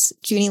 Phantom, as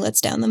Junie lets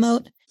down the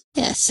moat.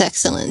 Yes,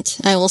 excellent.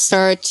 I will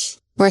start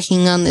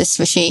working on this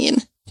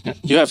machine.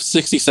 You have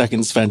 60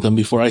 seconds, Phantom,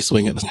 before I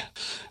swing it.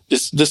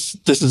 This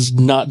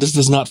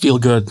does not feel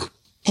good.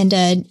 And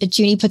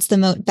Junie puts the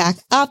moat back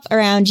up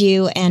around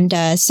you, and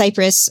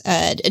Cypress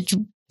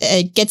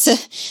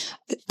gets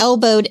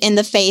elbowed in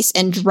the face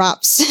and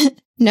drops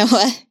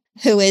Noah,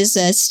 who is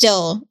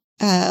still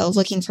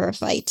looking for a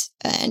fight.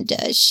 And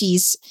she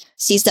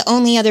sees the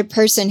only other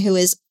person who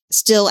is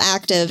still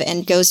active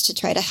and goes to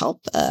try to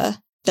help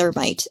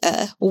Thermite.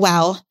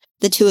 While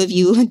the two of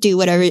you do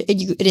whatever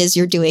it is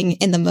you're doing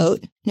in the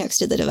moat next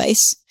to the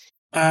device.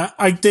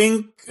 I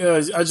think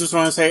I just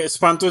want to say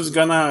Espanto is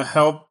gonna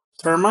help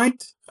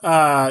Thermite.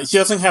 She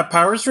doesn't have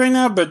powers right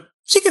now, but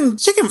she can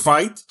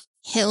fight.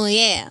 Hell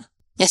yeah.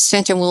 Yes,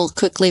 Phantom will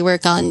quickly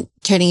work on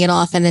turning it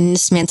off and then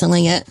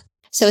dismantling it.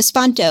 So,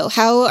 Espanto,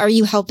 how are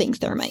you helping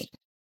Thermite?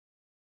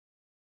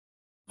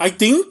 I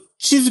think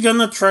she's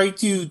gonna try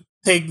to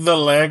take the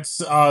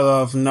legs out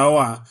of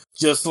Noah.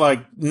 Just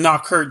like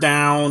knock her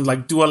down,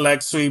 like do a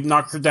leg sweep,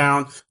 knock her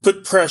down,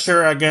 put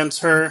pressure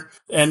against her,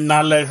 and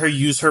not let her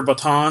use her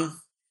baton.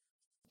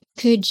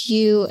 Could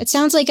you... It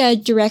sounds like a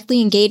directly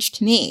engaged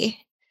to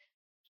me.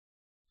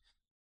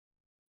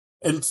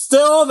 And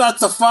still,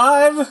 that's a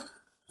 5.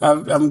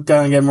 I'm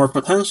gonna get more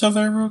potential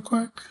there real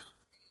quick.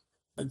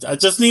 I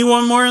just need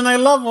one more and I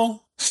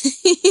level.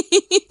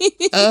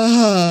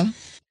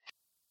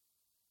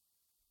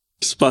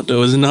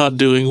 Espanto is not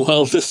doing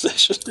well this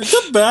session.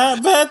 It's a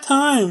bad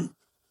time.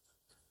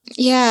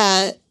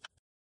 Yeah.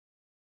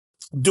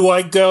 Do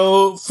I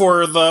go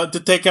for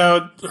to take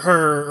out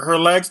her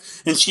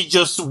legs and she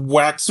just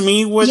whacks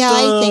me with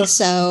I think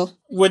so.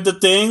 With the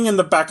thing in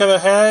the back of the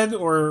head?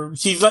 Or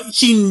she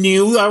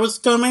knew I was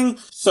coming,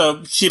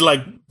 so she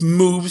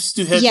moves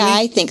to hit me? Yeah,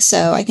 I think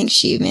so. I think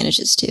she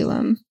manages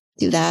to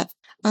do that.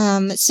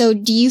 So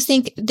do you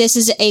think this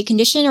is a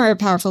condition or a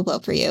powerful blow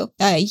for you?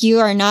 You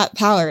are not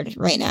powered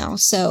right now,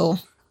 so...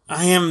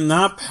 I am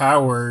not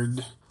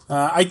powered.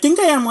 I think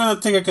I am going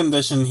to take a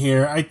condition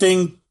here. I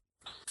think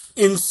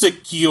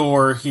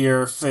insecure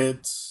here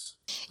fits.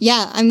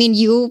 Yeah, I mean,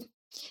 you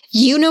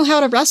know how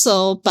to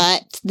wrestle,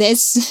 but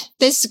this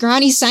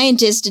scrawny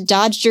scientist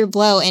dodged your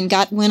blow and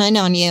went in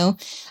on you.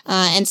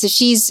 And so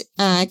she's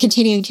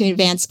continuing to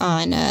advance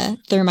on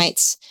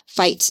Thermite's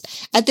fight.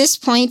 At this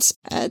point,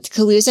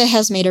 Kaluza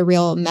has made a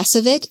real mess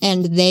of it,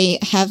 and they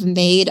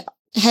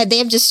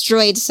have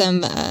destroyed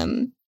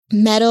some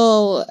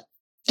metal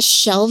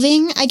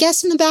shelving, I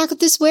guess, in the back of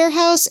this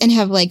warehouse, and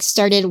have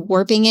started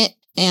warping it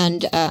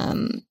and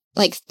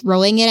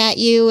throwing it at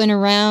you and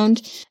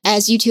around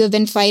as you two have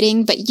been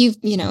fighting. But you've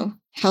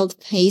held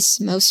pace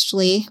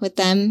mostly with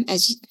them,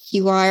 as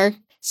you are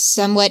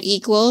somewhat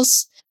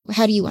equals.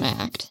 How do you want to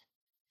act?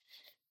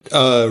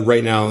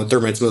 Right now,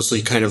 Thermite's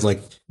mostly kind of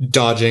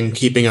dodging,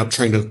 keeping up,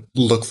 trying to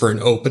look for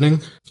an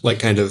opening.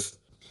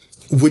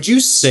 Would you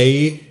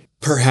say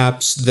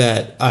perhaps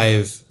that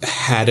I've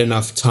had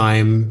enough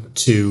time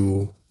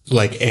to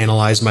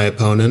analyze my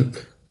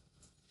opponent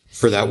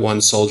for that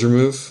one soldier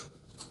move?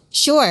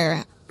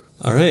 Sure.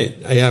 All right.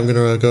 Yeah, I'm going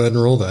to go ahead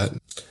and roll that.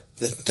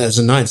 That's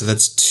a 9, so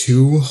that's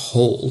 2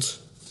 hold.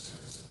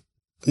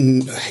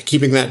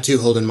 Keeping that 2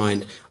 hold in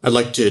mind, I'd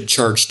like to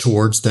charge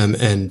towards them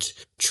and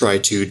try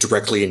to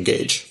directly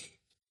engage.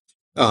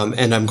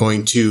 And I'm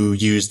going to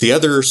use the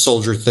other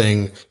soldier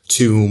thing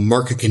to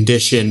mark a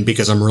condition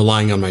because I'm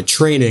relying on my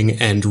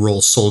training and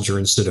roll soldier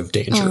instead of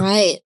danger. All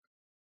right.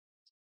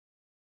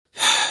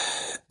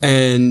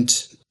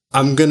 And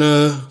I'm going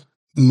to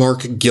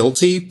mark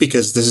guilty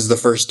because this is the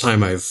first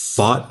time I've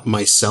fought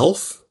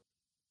myself.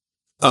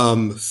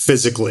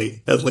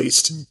 Physically, at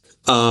least.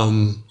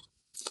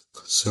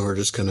 So we're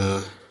just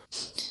gonna...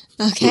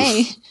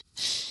 Okay. Oof.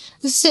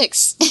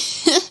 6.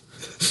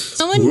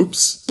 Can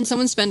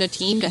someone spend a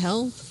team to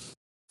help?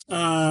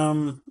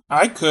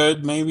 I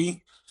could,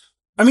 maybe.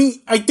 I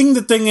mean, I think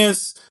the thing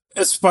is,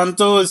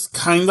 Espanto is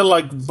kind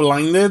of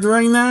blinded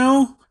right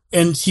now,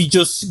 and she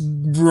just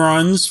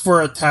runs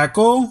for a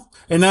tackle.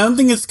 And I don't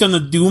think it's gonna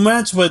do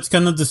much, but it's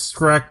gonna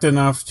distract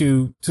enough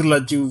to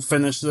let you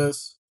finish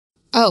this.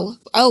 Oh,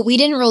 we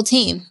didn't roll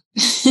team.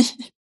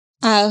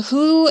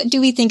 Who do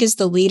we think is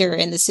the leader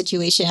in this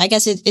situation? I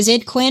guess is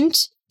it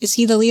Quint? Is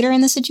he the leader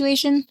in the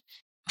situation?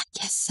 I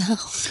guess so.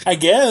 I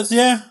guess,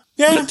 yeah.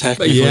 Yeah.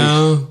 Technically.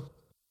 Yeah.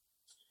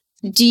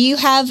 Do you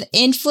have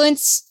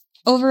influence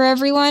over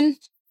everyone?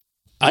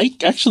 I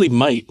actually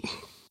might.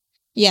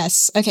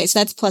 Yes. Okay, so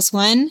that's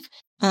 +1.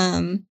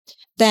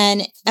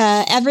 Then,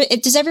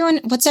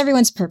 what's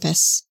everyone's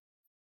purpose?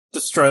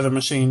 Destroy the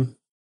machine.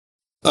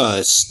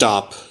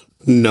 Stop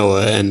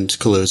Noah and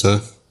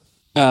Kaluza.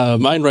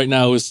 Mine right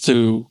now is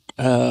to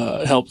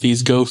help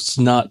these ghosts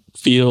not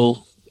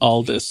feel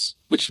all this,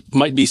 which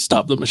might be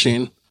stop the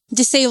machine.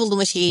 Disable the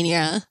machine,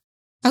 yeah.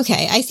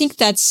 Okay, does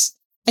that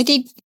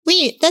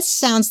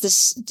sound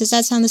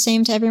the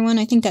same to everyone?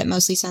 I think that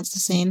mostly sounds the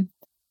same.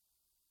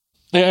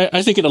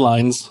 I think it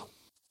aligns.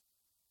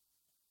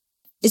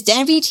 Is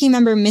every team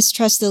member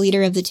mistrust the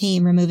leader of the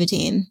team, remove a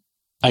team?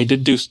 I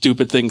did do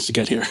stupid things to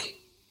get here.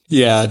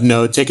 Yeah,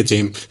 no, take a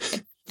team.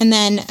 And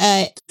then,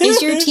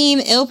 is your team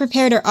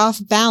ill-prepared or off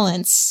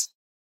balance?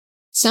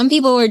 Some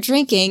people were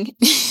drinking.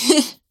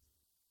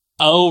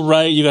 Oh,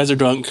 right. You guys are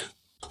drunk.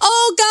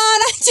 Oh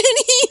God, I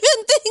didn't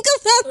even think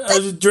about that. I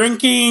was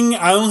drinking.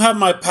 I don't have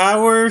my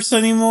powers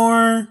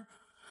anymore.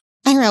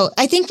 I don't know.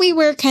 I think we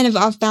were kind of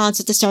off balance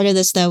at the start of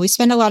this, though. We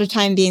spent a lot of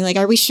time being like,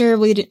 are we sure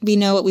we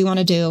know what we want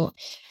to do?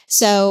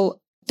 So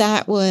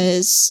that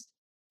was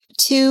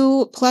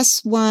 2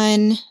 +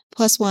 1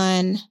 +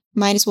 1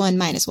 -1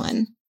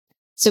 -1.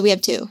 So we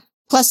have 2.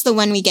 Plus the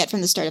 1 we get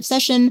from the start of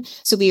session.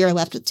 So we are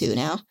left with 2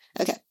 now.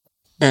 Okay.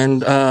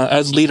 And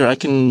as leader, I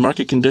can mark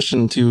a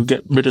condition to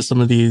get rid of some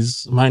of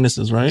these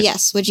minuses, right?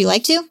 Yes. Would you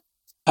like to?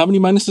 How many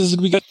minuses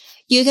did we get?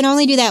 You can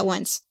only do that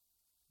once.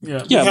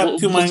 Yeah, Yeah, we have well,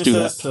 2 let's do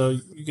minuses, that. so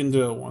you can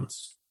do it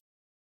once.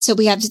 So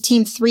we have to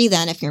team 3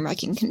 then if you're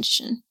marking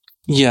condition.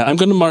 Yeah, I'm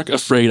going to mark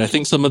afraid. I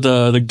think some of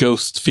the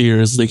ghost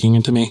fear is leaking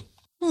into me.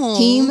 Aw.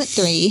 Team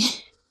 3.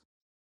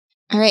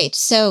 All right.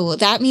 So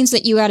that means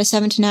that you got a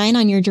 7 to 9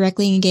 on your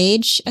directly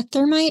engage a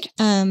thermite.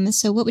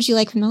 So what would you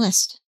like from the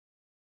list?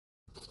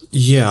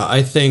 Yeah,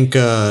 I think,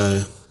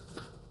 I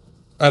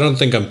don't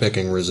think I'm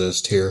picking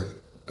resist here.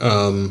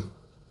 Oh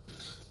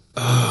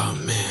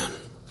man.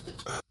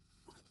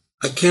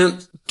 I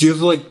can't, do you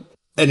have like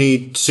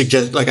any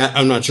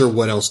I'm not sure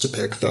what else to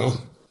pick though.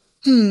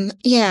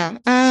 Yeah.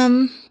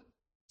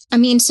 I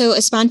mean, so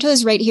Espanto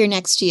is right here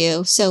next to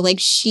you. So like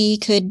she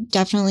could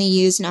definitely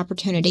use an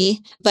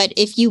opportunity, but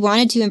if you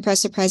wanted to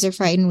impress, surprise, or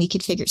frighten, we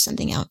could figure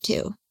something out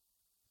too.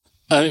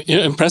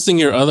 Impressing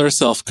your other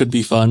self could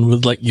be fun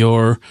with like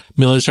your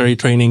military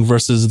training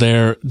versus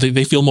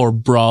they feel more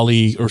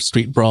brawly or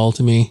street brawl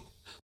to me.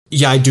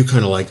 Yeah, I do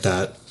kind of like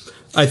that.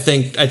 I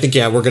think,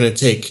 yeah, we're going to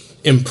take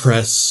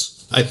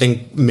impress. I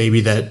think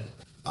maybe that,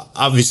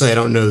 obviously I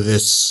don't know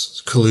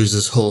this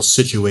Kaluza's whole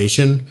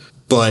situation,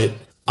 but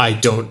I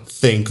don't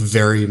think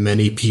very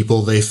many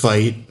people they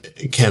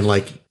fight can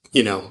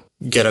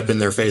get up in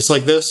their face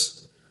like this.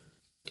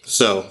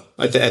 So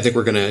I think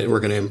we're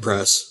gonna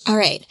impress. All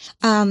right.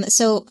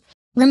 So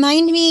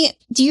remind me,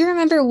 do you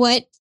remember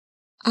what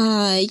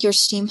your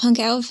steampunk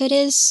outfit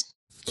is?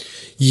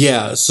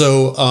 Yeah.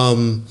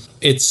 So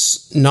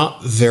it's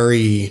not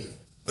very.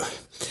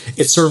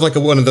 It's sort of like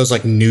one of those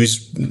like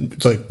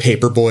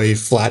paperboy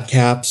flat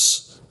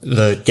caps.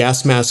 The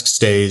gas mask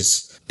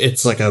stays.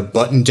 It's like a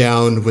button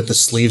down with the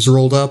sleeves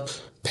rolled up,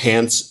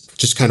 pants,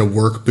 just kind of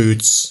work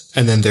boots,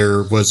 and then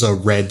there was a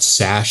red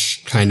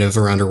sash kind of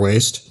around her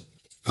waist.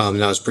 That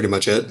was pretty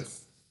much it.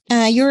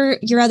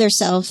 Your other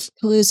self,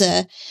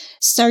 Kaluza,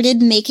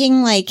 started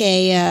making like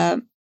a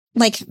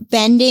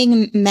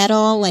bending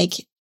metal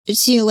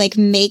to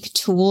make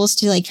tools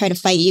to try to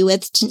fight you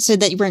with, so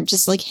that you weren't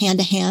just hand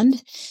to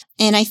hand.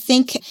 And I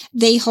think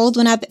they hold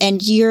one up,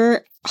 and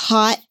your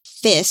hot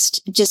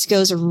fist just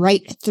goes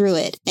right through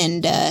it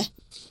and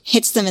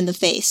hits them in the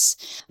face.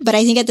 But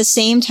I think at the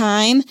same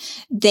time,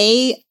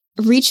 they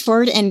reach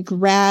forward and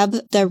grab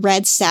the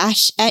red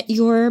sash at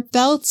your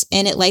belt,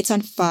 and it lights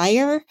on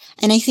fire.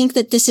 And I think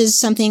that this is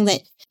something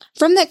that,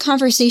 from that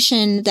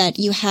conversation that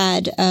you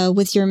had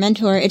with your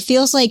mentor, it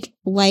feels like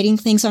lighting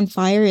things on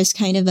fire is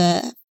kind of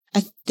a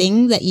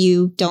thing that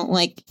you don't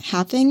like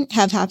happening.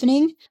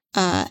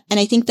 And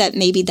I think that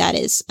maybe that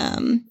is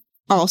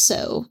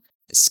also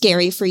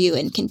scary for you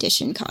and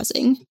condition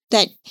causing.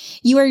 That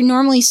you are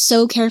normally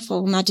so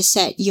careful not to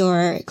set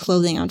your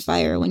clothing on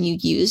fire when you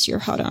use your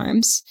hot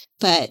arms,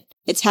 but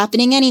it's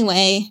happening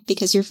anyway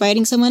because you're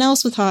fighting someone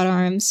else with hot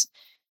arms.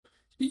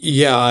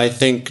 Yeah, I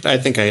think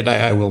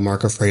I will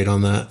mark afraid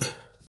on that.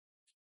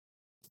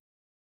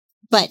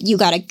 But you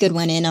got a good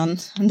one in on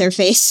their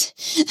face.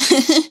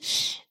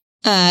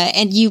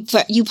 And you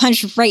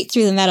punched right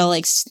through the metal,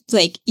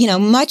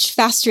 much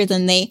faster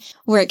than they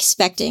were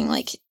expecting.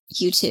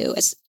 You two,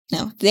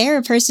 they're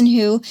a person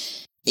who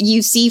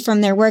you see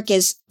from their work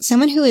is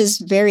someone who is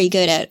very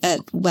good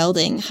at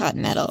welding hot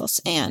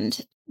metals,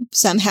 and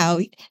somehow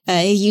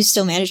you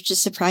still managed to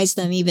surprise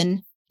them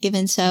even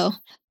so.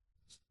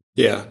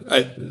 Yeah,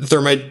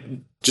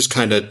 Thermite just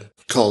kind of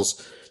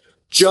calls,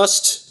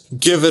 just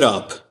give it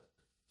up.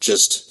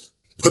 Just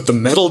put the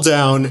metal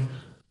down.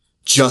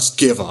 Just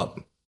give up.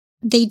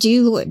 They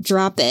do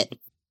drop it.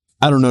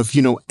 I don't know if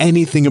you know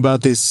anything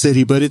about this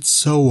city, but it's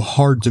so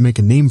hard to make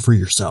a name for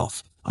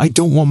yourself. I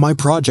don't want my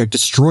project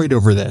destroyed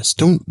over this.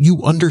 Don't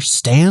you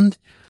understand?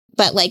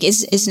 But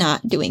is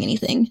not doing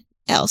anything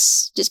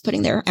else, just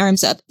putting their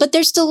arms up. But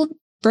they're still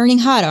burning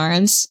hot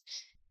arms.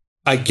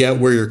 I get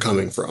where you're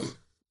coming from.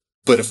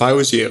 But if I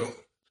was you,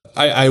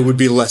 I would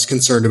be less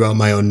concerned about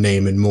my own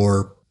name and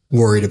more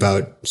worried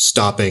about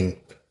stopping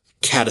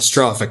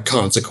catastrophic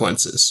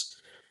consequences.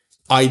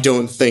 I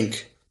don't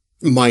think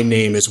my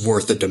name is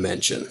worth a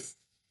dimension.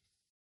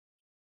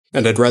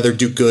 And I'd rather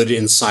do good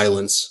in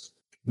silence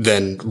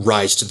than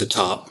rise to the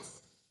top.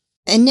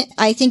 And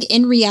I think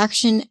in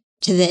reaction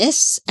to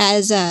this,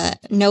 as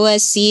Noah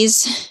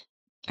sees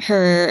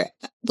her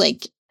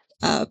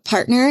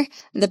partner,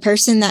 the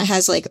person that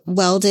has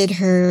welded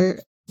her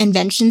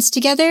inventions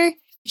together,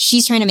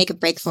 she's trying to make a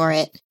break for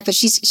it. But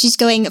she's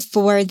going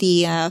for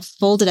the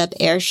folded up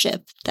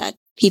airship that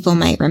people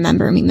might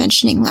remember me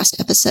mentioning last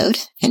episode,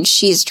 and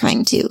she's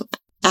trying to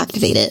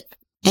activate it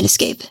and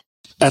escape.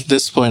 At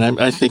this point,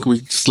 I think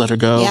we just let her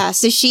go. Yeah,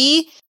 so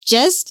she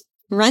just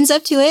runs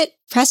up to it,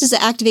 presses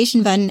the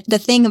activation button, the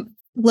thing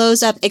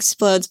blows up,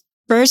 explodes,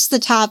 bursts the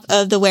top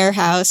of the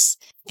warehouse,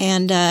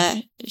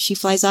 and she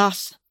flies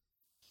off.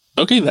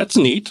 Okay, that's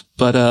neat,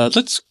 but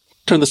let's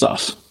turn this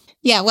off.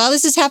 Yeah, while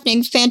this is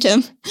happening,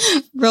 Phantom,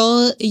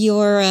 roll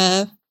your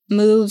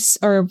moves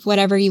or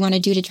whatever you want to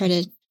do to try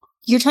to...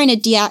 You're trying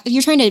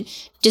to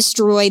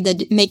destroy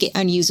make it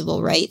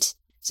unusable, right?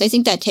 So I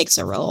think that takes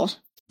a roll.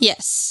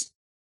 Yes.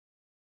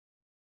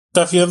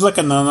 So if you have like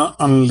an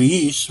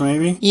unleash,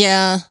 maybe?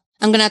 Yeah.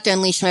 I'm going to have to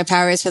unleash my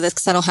powers for this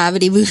because I don't have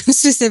any moves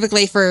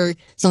specifically for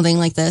something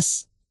like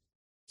this.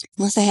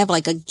 Unless I have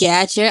like a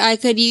gadget I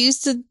could use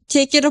to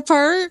take it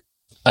apart.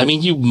 I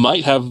mean, you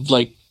might have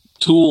like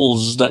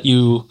tools that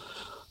you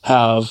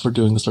have for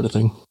doing this sort of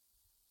thing.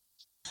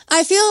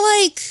 I feel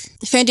like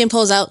Phantom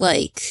pulls out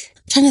like,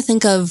 I'm trying to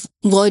think of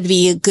what would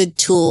be a good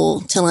tool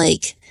to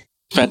like.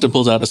 Phantom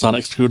pulls out a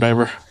sonic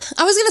screwdriver.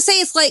 I was gonna say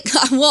it's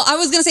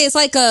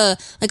like,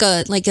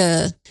 like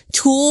a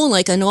tool,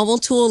 like a normal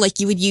tool, like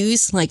you would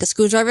use, like a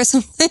screwdriver or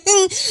something.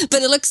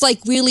 But it looks like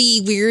really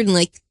weird and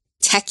like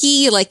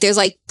techie. Like there's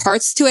like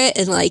parts to it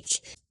and like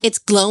it's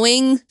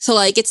glowing. So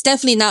like it's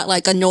definitely not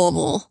like a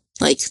normal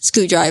like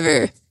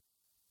screwdriver.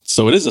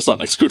 So it is a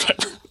sonic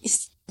screwdriver.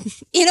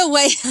 In a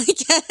way, I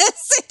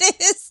guess it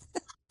is.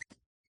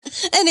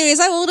 Anyways,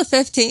 I rolled a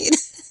 15.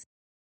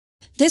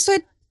 This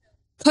would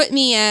put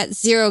me at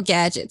 0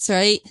 gadgets,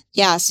 right?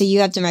 Yeah, so you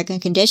have to mark a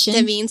condition.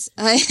 That means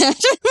I have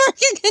to mark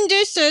a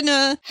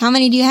condition. How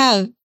many do you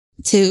have?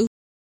 2.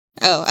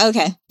 Oh,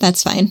 okay.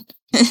 That's fine.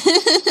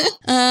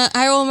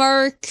 I will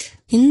mark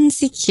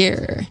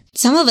insecure.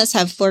 Some of us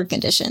have 4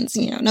 conditions,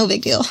 no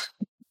big deal.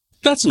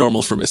 That's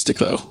normal for Mystic,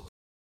 though.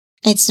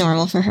 It's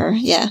normal for her,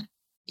 yeah.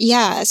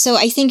 Yeah, so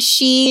I think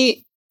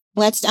she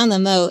lets down the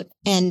moat,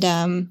 and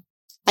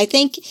I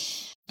think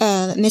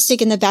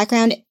Mystic in the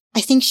background,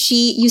 I think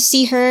you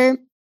see her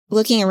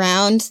looking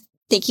around,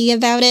 thinking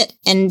about it,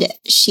 and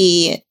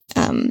she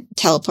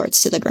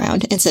teleports to the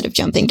ground instead of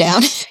jumping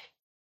down.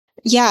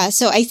 Yeah,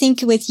 so I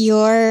think with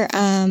your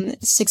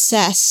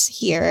success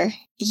here,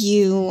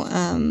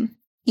 you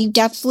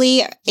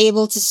definitely are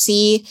able to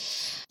see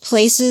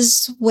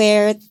places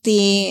where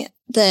the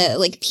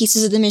like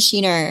pieces of the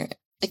machine are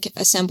like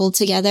assembled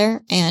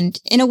together, and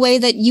in a way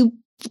that you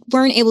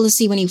weren't able to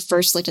see when you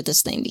first looked at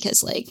this thing,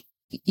 because like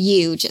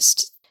you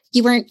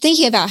weren't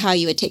thinking about how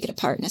you would take it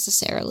apart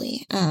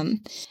necessarily.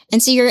 And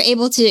so you're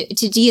able to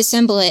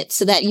deassemble it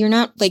so that you're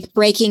not like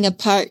breaking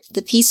apart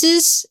the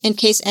pieces in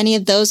case any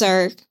of those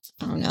are,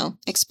 I don't know,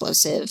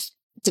 explosive,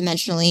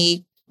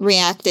 dimensionally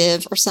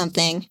reactive or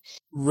something.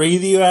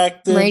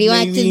 Radioactive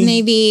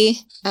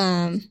maybe.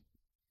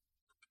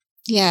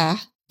 Yeah.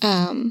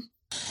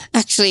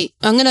 Actually,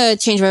 I'm going to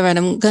change my mind.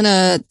 I'm going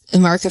to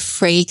mark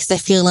afraid because I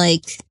feel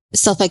like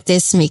stuff like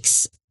this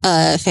makes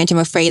Phantom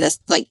afraid. That's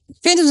like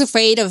Phantom's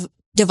afraid of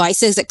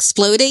devices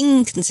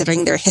exploding,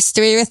 considering their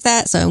history with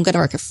that. So I'm going to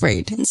mark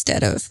afraid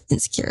instead of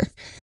insecure.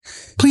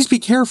 Please be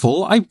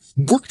careful. I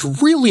worked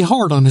really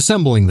hard on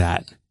assembling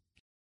that.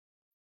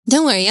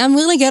 Don't worry, I'm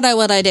really good at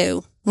what I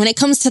do. When it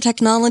comes to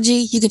technology,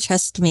 you can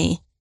trust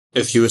me.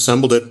 If you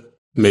assembled it,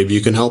 maybe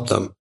you can help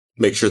them.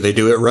 Make sure they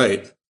do it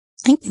right.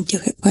 I can do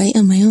it right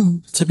on my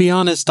own. To be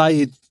honest,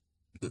 I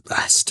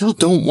still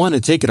don't want to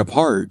take it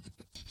apart.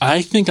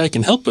 I think I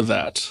can help with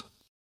that.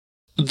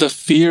 The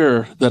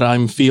fear that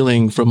I'm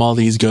feeling from all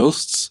these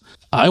ghosts,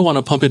 I want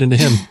to pump it into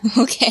him.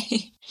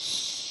 Okay.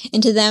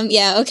 Into them?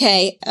 Yeah,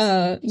 okay.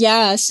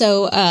 Yeah,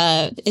 so,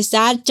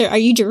 are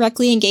you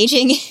directly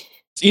engaging?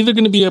 It's either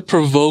going to be a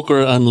provoke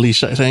or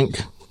unleash, I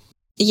think.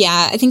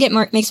 Yeah, I think it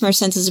makes more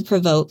sense as a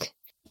provoke.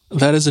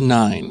 That is a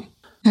 9.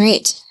 All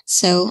right.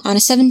 So on a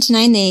 7 to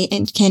 9, they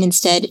can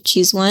instead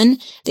choose one.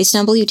 They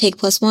stumble, you take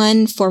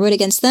 +1 forward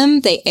against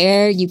them. They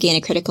err, you gain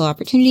a critical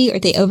opportunity, or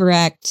they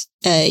overact,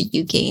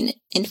 you gain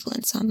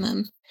influence on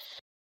them.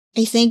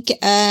 I think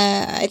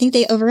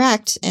they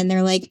overact, and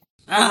they're like,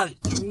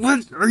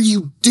 what are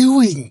you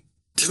doing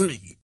to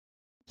me?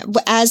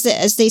 As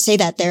they say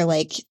that, they're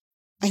like,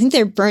 I think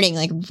they're burning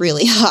like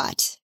really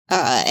hot,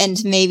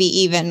 and maybe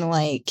even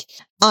like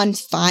on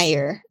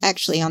fire,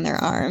 actually, on their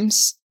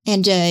arms.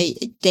 And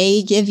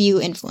they give you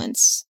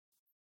influence.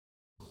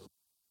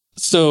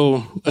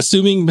 So,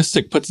 assuming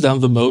Mystic puts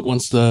down the moat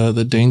once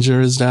the danger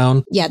is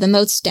down. Yeah, the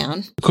moat's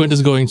down. Quint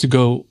is going to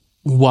go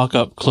walk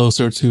up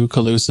closer to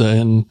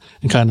Calusa and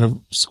kind of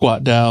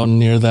squat down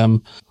near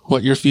them.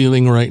 What you're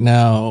feeling right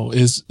now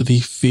is the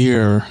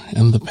fear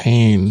and the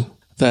pain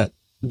that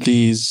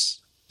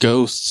these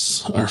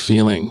ghosts are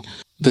feeling.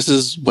 This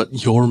is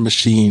what your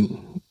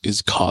machine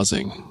is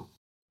causing.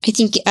 I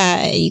think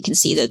you can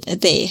see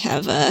that they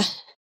have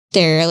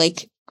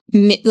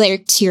they're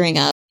tearing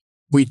up.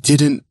 We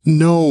didn't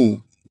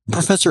know.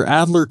 Professor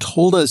Adler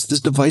told us this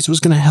device was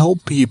going to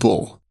help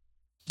people.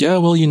 Yeah,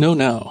 well, you know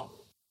now.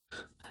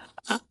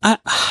 I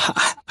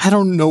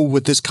don't know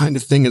what this kind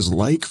of thing is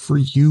like for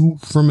you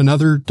from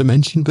another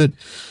dimension, but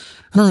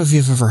I don't know if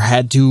you've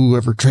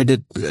ever tried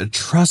to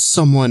trust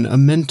someone, a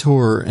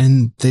mentor,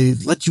 and they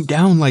let you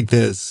down like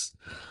this.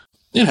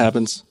 It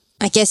happens.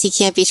 I guess he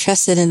can't be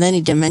trusted in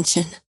any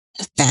dimension.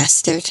 A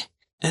bastard.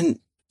 And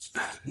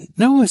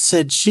Noah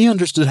said she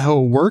understood how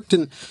it worked,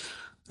 and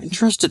I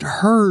trusted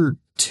her,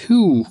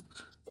 too.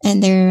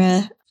 And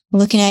they're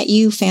looking at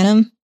you,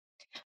 Phantom.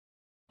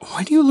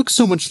 Why do you look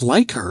so much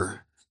like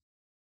her?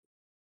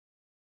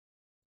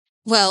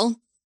 Well,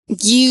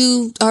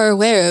 you are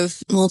aware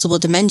of multiple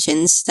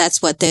dimensions.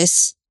 That's what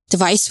this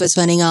device was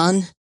running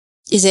on.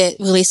 Is it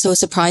really so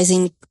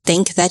surprising to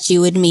think that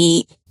you would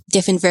meet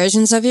different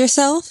versions of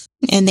yourself?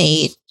 And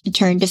they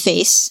turn to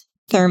face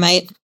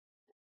Thermite.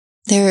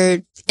 There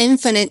are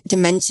infinite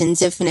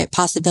dimensions, infinite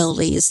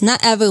possibilities.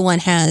 Not everyone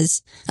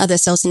has other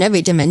selves in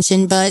every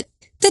dimension, but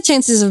the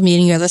chances of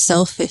meeting your other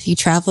self if you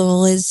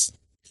travel is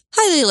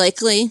highly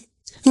likely.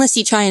 Unless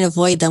you try and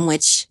avoid them,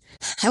 which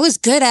I was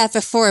good at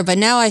before, but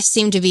now I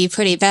seem to be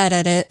pretty bad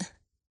at it.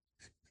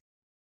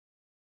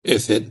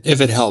 If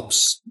it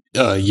helps,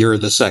 you're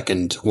the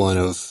second one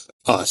of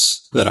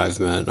us that I've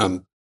met.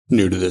 I'm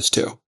new to this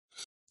too.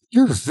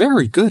 You're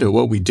very good at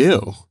what we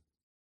do.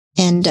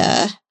 And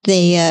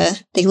they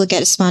look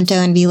at Espanto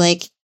and be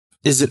like,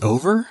 Is it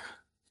over?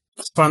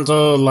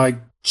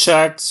 Espanto,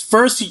 checks.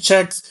 First, she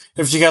checks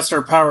if she gets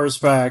her powers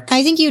back.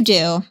 I think you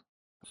do.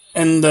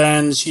 And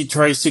then she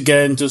tries to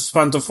get into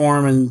Espanto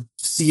form and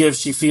see if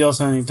she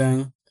feels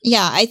anything.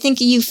 Yeah, I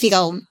think you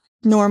feel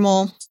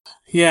normal.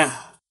 Yeah,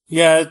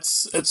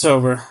 it's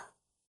over.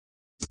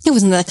 It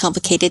wasn't that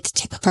complicated to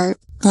take apart,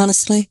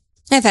 honestly.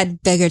 I've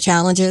had bigger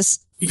challenges.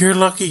 You're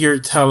lucky you're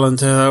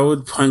talented. I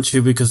would punch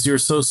you because you're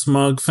so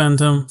smug,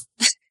 Phantom.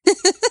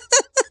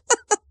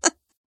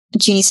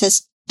 Genie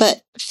says,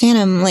 but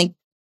Phantom,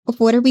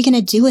 what are we going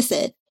to do with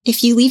it?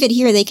 If you leave it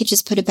here, they could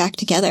just put it back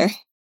together.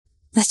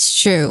 That's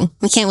true.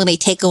 We can't really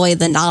take away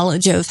the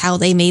knowledge of how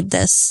they made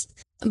this.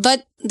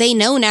 But they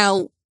know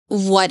now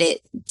what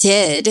it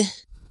did.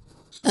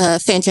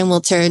 Phantom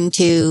will turn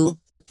to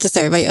the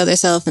third by other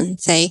self and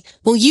say,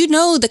 well, you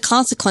know the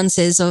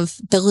consequences of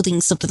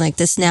building something like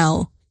this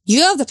now.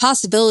 You have the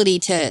possibility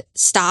to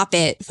stop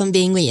it from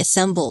being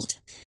reassembled.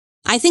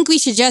 I think we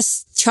should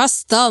just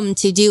trust them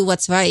to do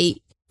what's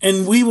right.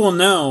 And we will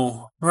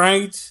know,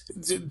 right?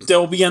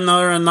 There'll be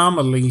another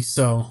anomaly,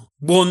 so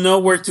we'll know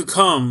where to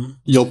come.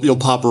 You'll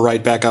pop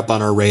right back up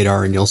on our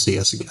radar and you'll see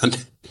us again.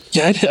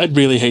 Yeah, I'd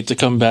really hate to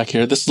come back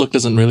here. This look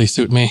doesn't really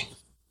suit me.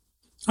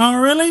 Oh,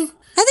 really?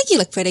 I think you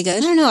look pretty I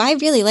good. don't know, I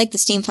really like the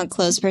steampunk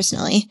clothes,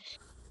 personally.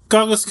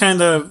 Goggles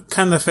kind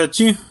of fit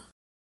you.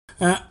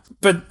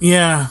 But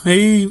yeah,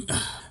 maybe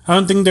I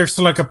don't think there's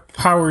a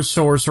power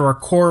source or a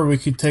core we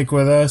could take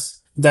with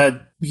us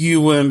that you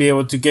wouldn't be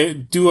able to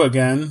do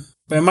again.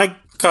 But it might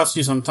cost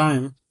you some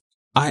time.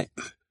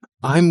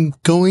 I'm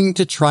going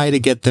to try to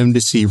get them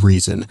to see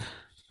reason.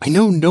 I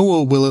know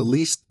Noah will at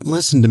least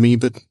listen to me,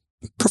 but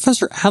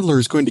Professor Adler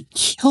is going to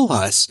kill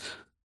us.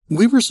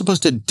 We were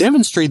supposed to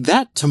demonstrate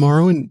that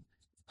tomorrow, and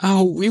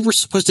we were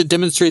supposed to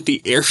demonstrate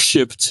the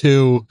airship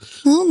too.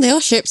 Well, the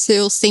airship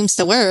still seems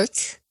to work.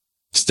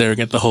 Staring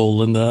at the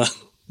hole in the...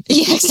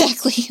 Yeah,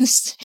 exactly.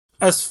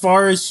 As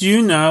far as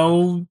you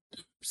know,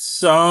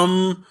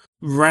 some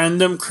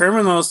random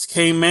criminals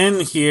came in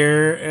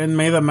here and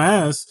made a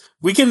mess.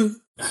 We can,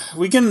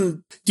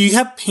 do you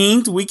have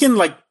paint? We can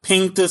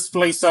paint this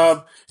place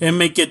up and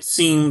make it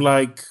seem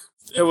like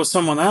it was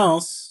someone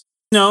else.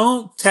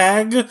 No,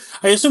 tag.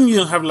 I assume you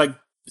don't have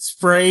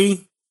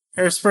spray,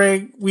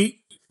 airspray.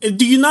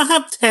 Do you not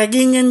have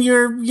tagging in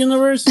your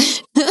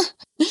universe?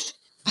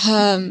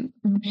 I'm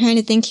trying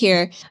to think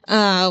here.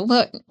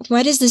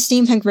 What is the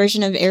steampunk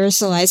version of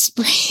aerosolized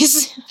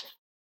sprays?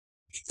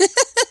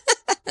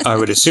 I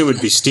would assume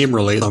it'd be steam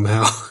related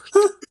somehow.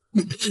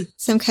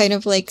 Some kind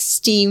of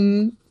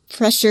steam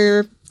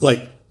pressure.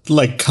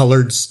 Like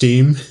colored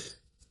steam.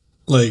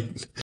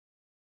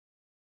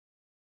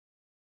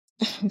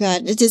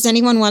 God, does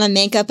anyone want to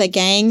make up a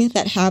gang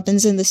that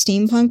happens in the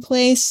steampunk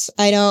place?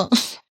 I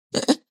don't.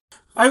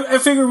 I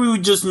figured we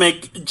would just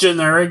make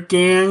generic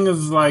gang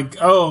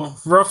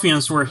of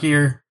ruffians were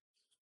here.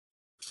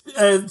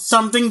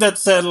 Something that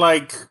said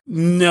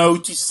no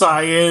to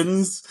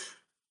science,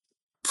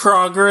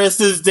 progress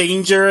is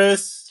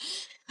dangerous.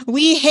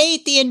 We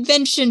hate the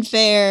invention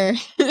fair.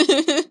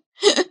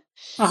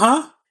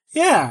 Uh-huh.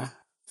 Yeah.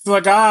 It's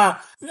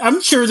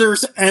I'm sure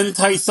there's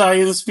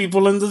anti-science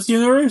people in this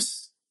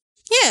universe.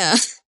 Yeah.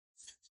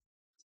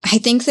 I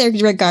think they're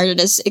regarded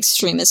as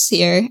extremists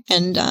here,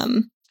 and I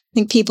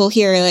think people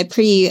here are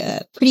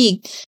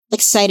pretty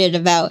excited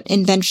about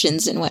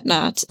inventions and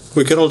whatnot.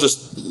 We could all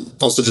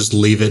just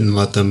leave it and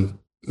let them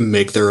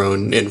make their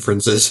own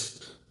inferences.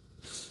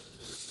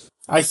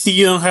 I see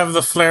you don't have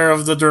the flair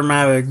of the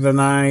dramatic than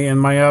I and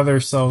my other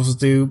selves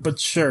do, but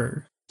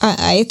sure.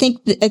 I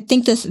think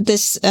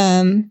this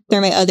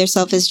or my other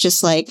self is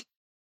just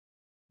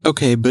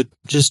Okay, but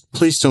just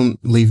please don't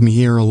leave me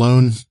here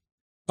alone.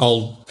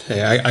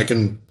 I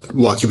can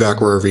walk you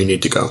back wherever you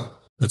need to go.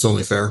 That's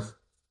only fair.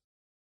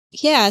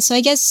 yeah. So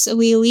I guess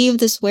we leave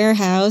this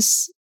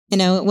warehouse,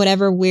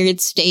 whatever weird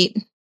state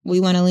we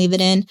want to leave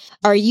it in.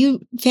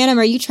 Phantom,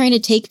 are you trying to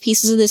take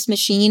pieces of this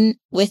machine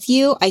with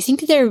you? I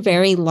think they're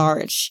very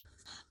large.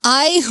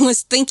 I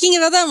was thinking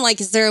about that. I'm like,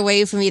 is there a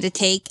way for me to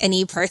take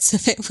any parts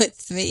of it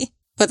with me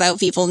without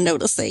people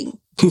noticing?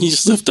 You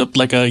just lift up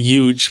like a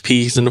huge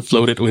piece and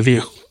float it with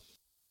you.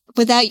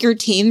 Without your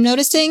team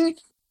noticing?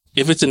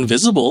 If it's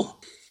invisible.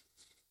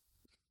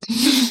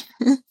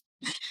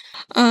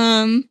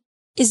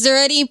 Is there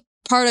any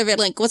part of it,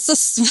 like, what's the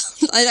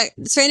smell?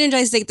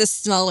 Stranger think the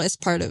smell is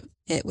part of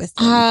it with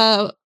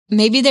them.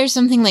 Maybe there's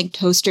something like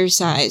toaster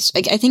sized.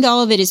 Like, I think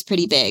all of it is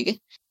pretty big.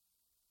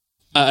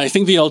 I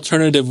think the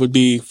alternative would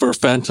be for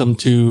Phantom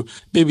to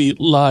maybe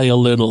lie a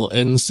little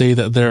and say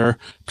that they're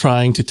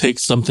trying to take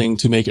something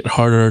to make it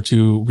harder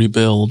to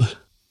rebuild.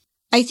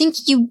 I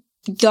think you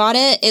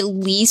gotta at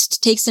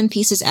least take some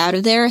pieces out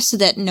of there so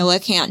that Noah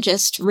can't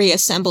just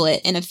reassemble it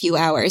in a few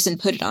hours and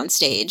put it on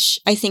stage.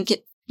 I think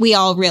we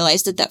all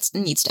realize that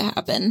needs to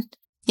happen.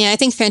 Yeah, I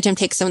think Phantom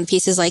takes some of the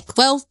pieces like,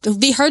 well, it would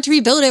be hard to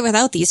rebuild it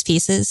without these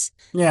pieces.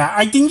 Yeah,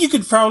 I think you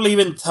could probably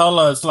even tell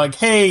us, like,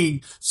 hey,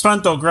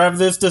 Spanto, grab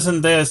this,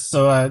 and this,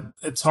 so that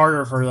it's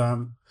harder for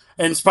them.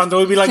 And Spanto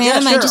would be like,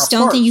 Phantom, yeah, sure, I just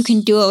don't think you can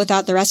do it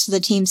without the rest of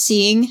the team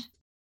seeing.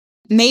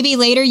 Maybe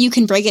later you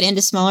can break it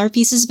into smaller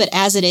pieces, but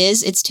as it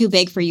is, it's too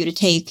big for you to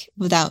take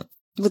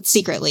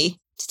secretly.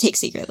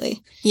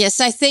 Yes,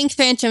 I think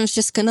Phantom's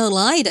just gonna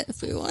lie to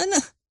everyone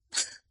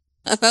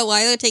about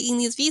why they're taking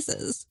these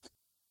pieces.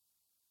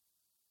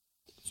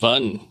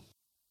 Fun.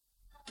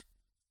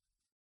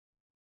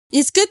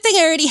 It's a good thing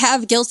I already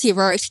have guilty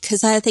worked,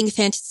 because I think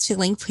Phantom's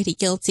feeling pretty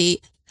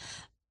guilty.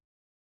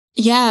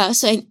 Yeah,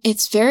 so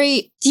it's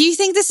very... Do you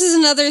think this is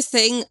another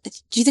thing?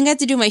 Do you think I have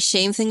to do my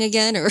shame thing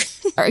again, or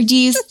do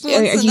you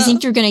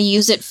think you're going to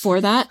use it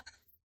for that?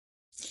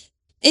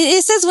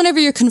 It says whenever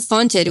you're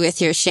confronted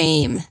with your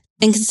shame.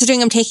 And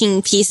considering I'm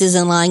taking pieces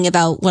and lying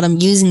about what I'm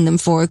using them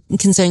for,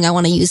 considering I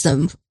want to use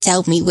them to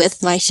help me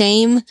with my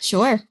shame.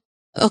 Sure.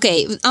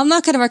 Okay, I'm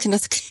not going to mark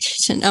another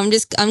condition. I'm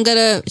going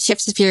to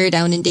shift Superior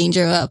down and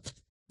Danger up.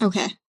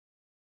 Okay.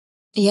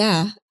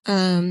 Yeah.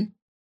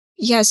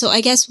 Yeah, so I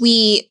guess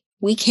we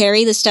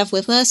carry the stuff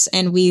with us,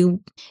 and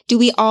do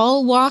we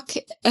all walk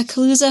a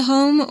Kaluza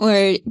home,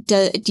 or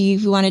do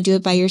you want to do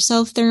it by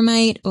yourself,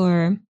 Thermite,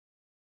 or?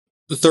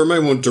 The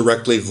Thermite won't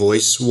directly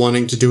voice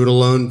wanting to do it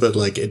alone, but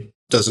like it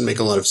doesn't make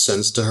a lot of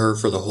sense to her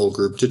for the whole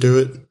group to do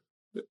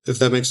it, if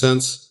that makes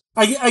sense.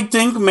 I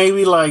think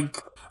maybe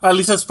like at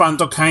least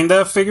Espanto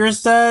kinda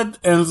figures that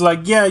and is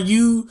like, yeah,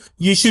 you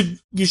should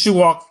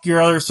walk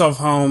your other self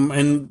home,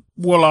 and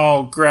we'll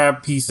all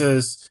grab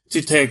pieces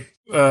to take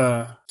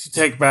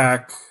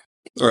back.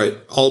 All right,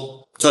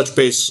 I'll touch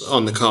base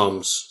on the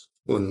comms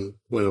when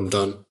I'm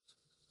done.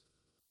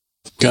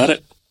 Got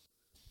it.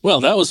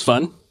 Well, that was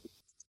fun.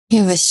 You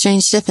have a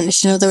strange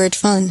definition of the word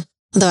fun.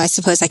 Although I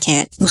suppose I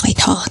can't really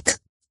talk.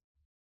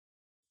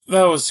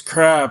 That was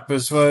crap,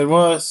 is what it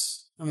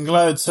was. I'm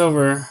glad it's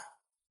over.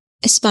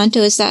 Espanto,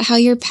 is that how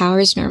your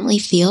powers normally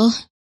feel?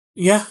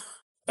 Yeah.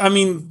 I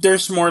mean,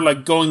 there's more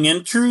like going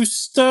in through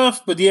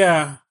stuff, but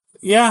yeah,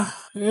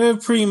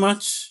 pretty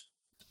much.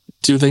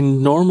 Do they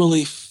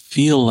normally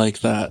feel like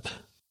that?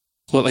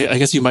 Well, I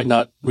guess you might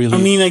not really...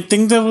 I mean, I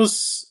think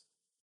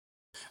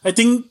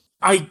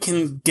I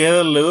can get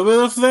a little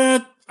bit of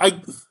that.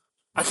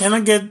 I kind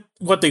of get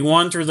what they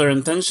want or their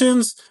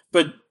intentions,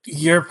 but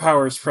your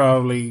powers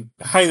probably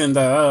hiding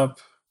that up.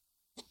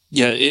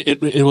 Yeah,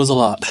 it was a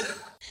lot.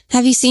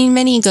 Have you seen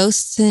many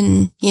ghosts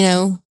in,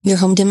 your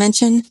home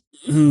dimension?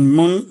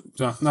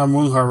 Not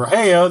Moon Harbor.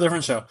 Hey,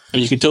 different show. I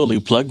mean, you could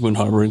totally plug Moon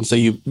Harbor and say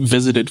you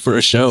visited for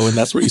a show and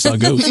that's where you saw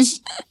ghosts.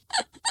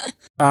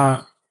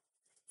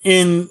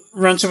 In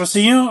Rancho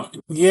Pasillo?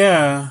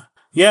 Yeah,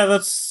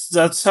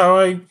 that's how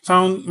I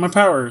found my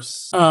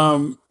powers.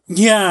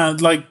 Yeah,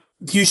 like,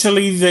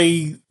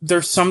 usually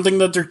there's something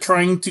that they're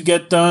trying to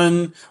get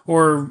done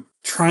or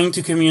trying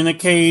to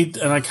communicate,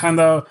 and I kind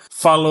of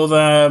follow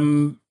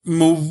them,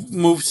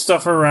 move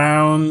stuff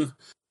around,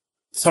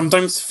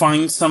 sometimes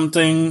find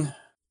something.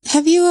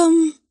 Have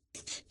you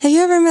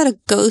ever met a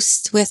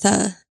ghost with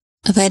a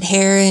red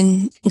hair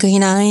and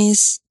green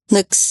eyes?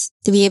 Looks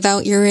to be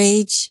about your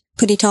age,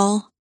 pretty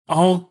tall.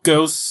 All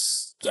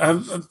ghosts,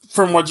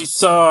 from what you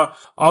saw,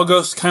 all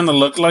ghosts kind of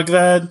look like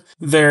that.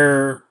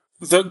 The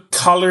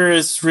color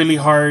is really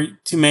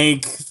hard to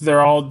make.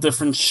 They're all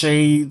different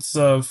shades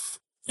of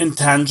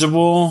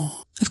intangible.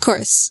 Of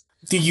course.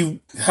 Do you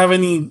have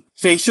any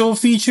facial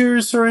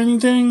features or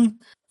anything?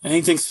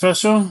 Anything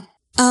special?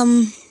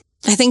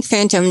 I think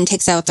Phantom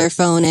takes out their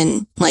phone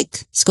and,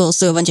 scrolls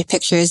through a bunch of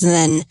pictures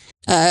and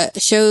then,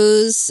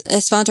 shows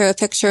Espanto a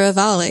picture of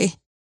Ali.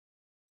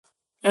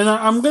 And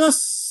I'm gonna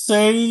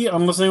say,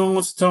 unless anyone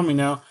wants to tell me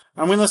now,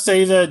 I'm gonna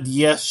say that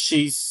yes,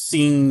 she's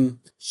seen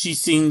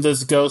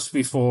this ghost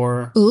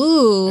before.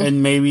 Ooh.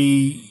 And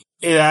maybe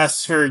it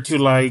asks her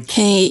to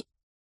Hey,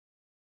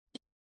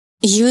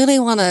 you really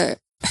want to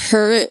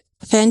hurt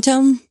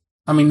Phantom?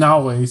 I mean,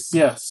 always,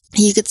 yes.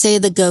 You could say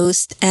the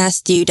ghost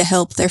asked you to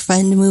help their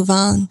friend move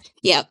on.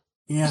 Yep.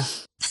 Yeah.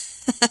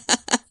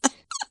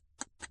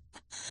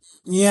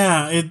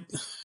 Yeah,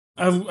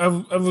 I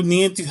would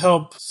need to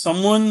help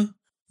someone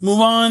move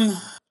on.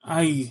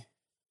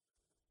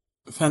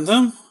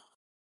 Phantom?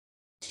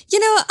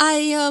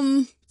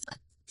 I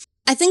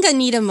think I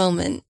need a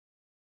moment.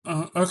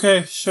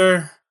 Okay,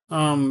 sure.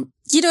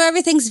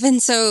 Everything's been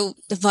so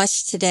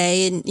rushed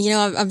today, and,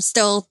 I'm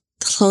still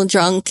a little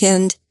drunk,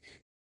 and...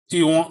 Do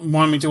you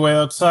want me to wait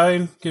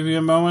outside? Give you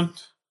a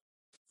moment?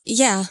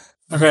 Yeah.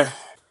 Okay.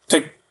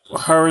 Take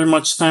however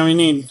much time you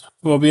need.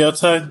 We'll be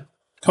outside.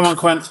 Come on,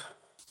 Quint.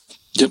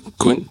 Yep,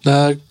 Quint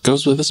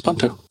goes with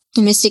Espanto.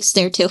 The Mystic's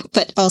there too,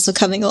 but also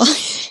coming along.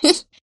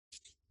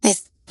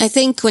 I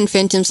think when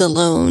Phantom's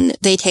alone,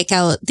 they take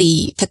out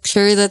the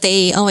picture that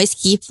they always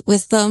keep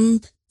with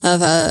them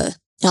of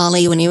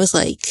Ollie when he was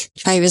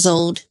 5 years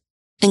old,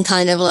 and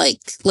kind of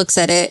looks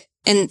at it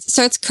and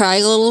starts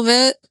crying a little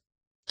bit.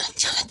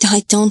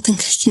 I don't think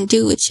I can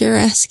do what you're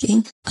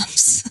asking. I'm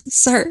so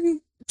sorry,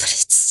 but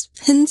it's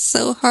been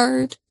so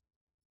hard.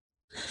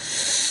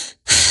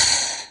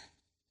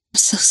 I'm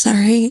so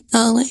sorry,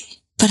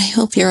 Ollie, but I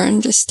hope you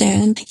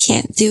understand. I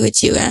can't do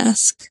what you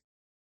ask.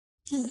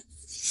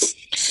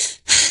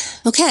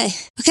 Okay.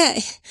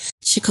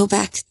 Should go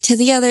back to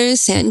the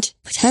others and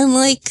pretend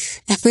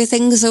like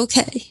everything's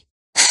okay.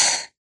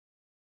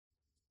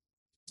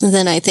 And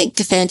then I think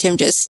Phantom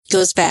just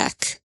goes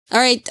back. All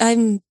right,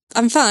 I'm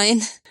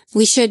fine.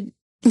 We should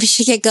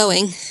get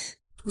going.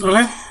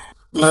 Okay.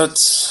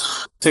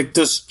 Let's take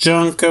this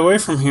junk away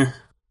from here.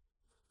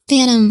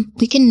 Phantom,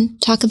 we can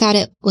talk about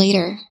it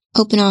later.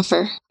 Open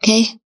offer,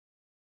 okay?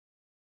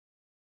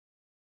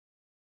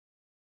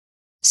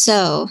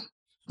 So,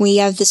 we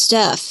have the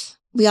stuff.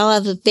 We all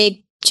have a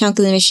big chunk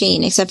of the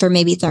machine, except for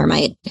maybe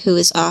Thermite, who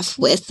is off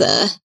with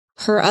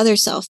her other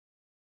self.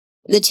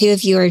 The two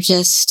of you are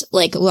just,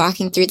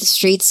 walking through the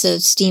streets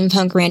of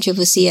steampunk Rancho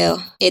Lucio.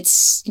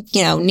 It's,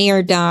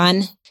 near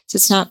dawn, so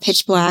it's not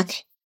pitch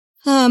black.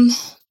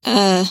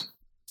 I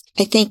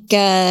think,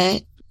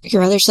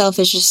 your other self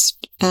is just,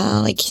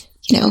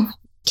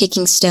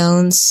 kicking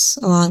stones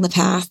along the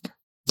path,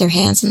 their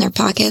hands in their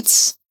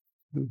pockets.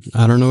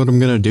 I don't know what I'm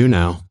gonna do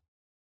now.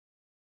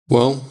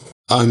 Well,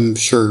 I'm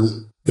sure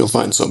you'll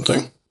find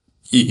something.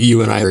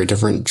 You and I are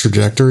different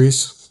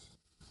trajectories.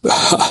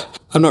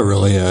 I'm not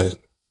really a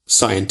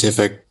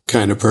scientific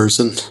kind of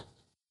person.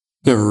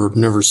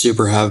 Never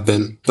super have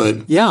been,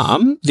 but... Yeah,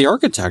 I'm the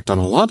architect on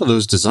a lot of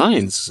those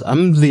designs.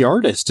 I'm the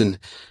artist, and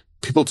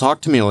people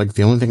talk to me like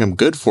the only thing I'm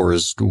good for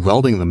is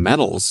welding the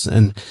metals,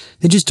 and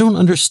they just don't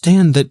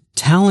understand that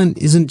talent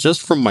isn't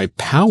just from my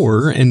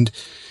power, and,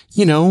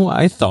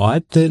 I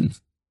thought that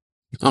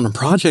on a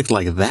project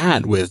like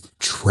that with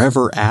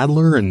Trevor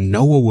Adler and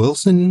Noah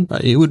Wilson,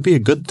 it would be a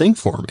good thing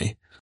for me.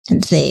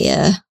 And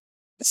they,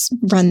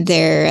 run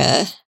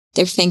their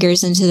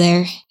fingers into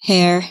their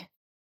hair.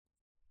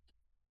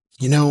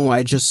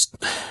 I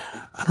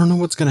don't know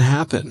what's going to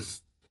happen.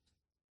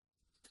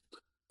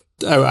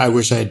 I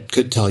wish I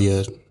could tell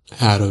you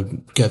how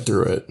to get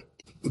through it.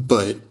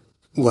 But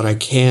what I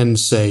can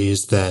say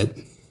is that,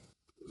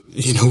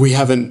 we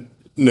haven't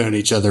known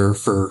each other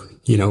for,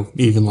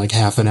 even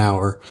half an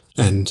hour.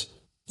 And,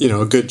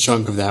 a good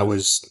chunk of that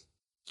was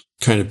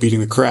kind of beating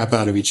the crap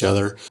out of each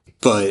other.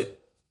 But,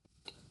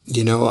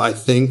 I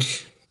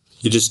think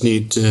you just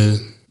need to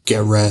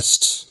get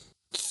rest,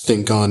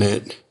 think on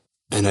it.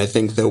 And I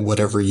think that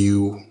whatever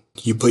you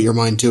put your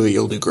mind to it,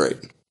 you'll do great.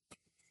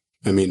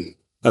 I mean,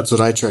 that's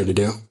what I try to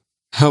do.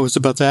 I was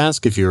about to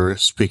ask if you were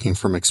speaking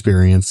from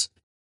experience.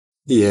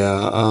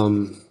 Yeah,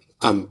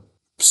 I'm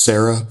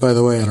Sarah, by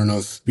the way. I don't know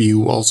if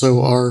you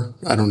also are.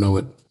 I don't know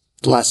what...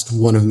 The last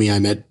one of me I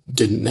met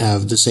didn't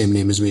have the same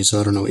name as me, so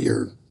I don't know what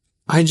you're...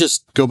 I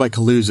just go by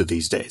Kaluza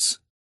these days.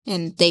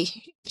 And they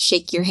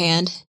shake your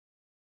hand.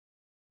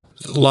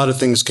 A lot of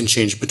things can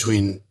change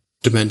between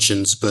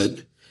dimensions,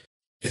 but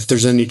if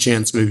there's any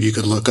chance, maybe you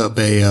could look up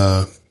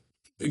a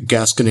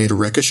Gasconade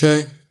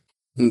Ricochet,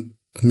 and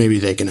maybe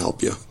they can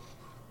help you.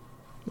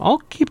 I'll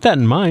keep that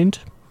in mind.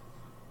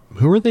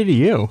 Who are they to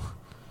you?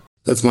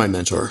 That's my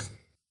mentor.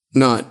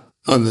 Not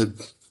on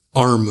the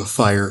arm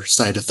fire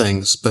side of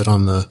things, but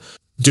on the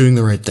doing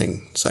the right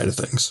thing side of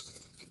things.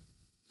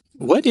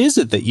 What is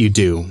it that you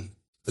do?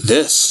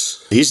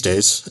 These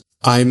days,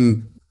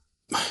 I'm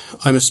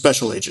a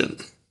special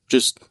agent.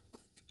 Just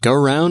go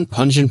around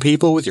punching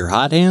people with your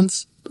hot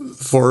hands?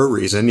 For a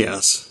reason,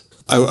 yes.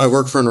 I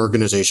work for an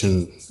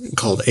organization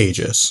called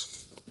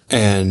Aegis.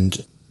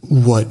 And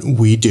what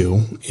we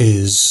do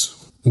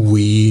is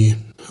we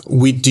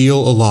deal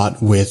a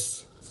lot with,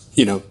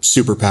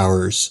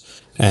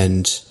 superpowers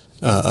and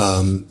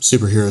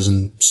superheroes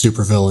and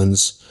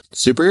supervillains.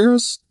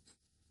 Superheroes?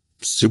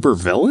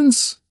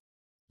 Supervillains?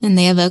 And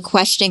they have a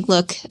questioning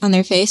look on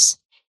their face.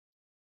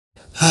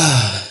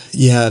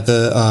 Yeah,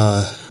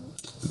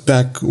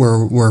 back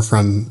where we're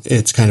from,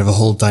 it's kind of a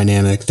whole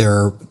dynamic. There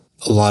are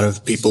a lot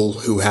of people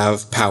who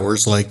have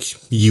powers like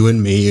you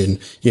and me and,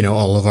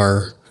 all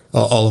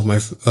of my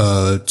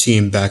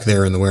team back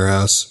there in the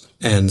warehouse.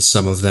 And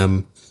some of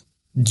them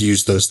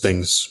use those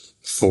things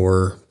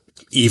for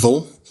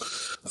evil.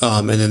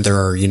 And then there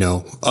are,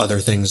 other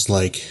things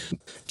like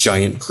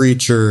giant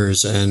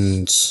creatures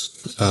and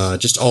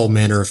just all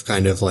manner of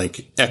kind of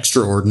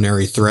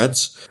extraordinary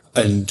threats.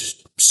 And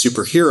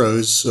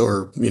superheroes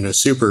or,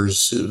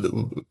 supers,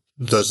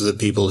 those are the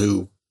people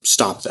who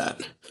stop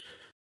that.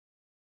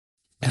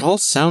 It all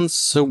sounds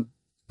so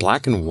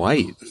black and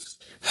white.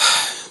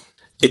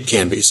 It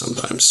can be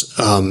sometimes.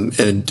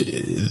 And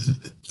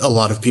a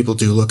lot of people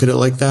do look at it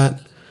like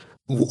that.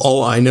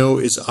 All I know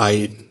is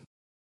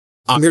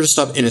I'm here to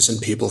stop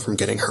innocent people from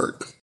getting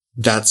hurt.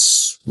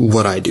 That's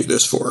what I do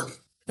this for.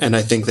 And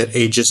I think that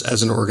Aegis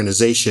as an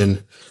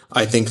organization,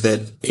 I think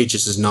that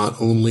Aegis is not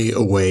only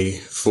a way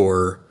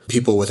for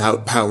people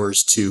without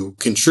powers to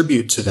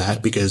contribute to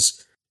that,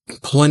 because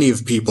plenty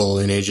of people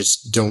in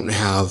Aegis don't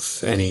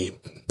have any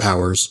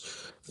powers.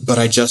 But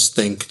I just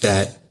think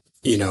that,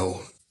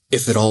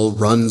 if it all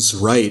runs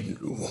right,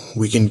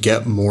 we can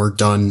get more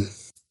done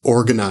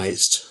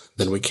organized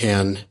than we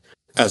can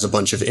as a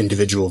bunch of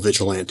individual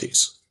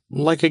vigilantes.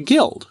 Like a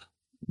guild.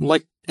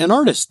 Like an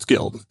artist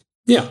guild.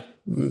 Yeah,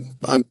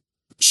 I'm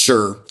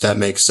sure that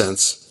makes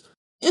sense.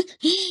 Do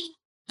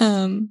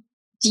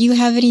you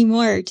have any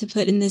more to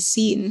put in this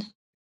scene?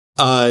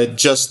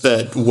 Just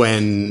that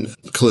when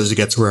Kaluza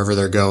gets wherever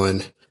they're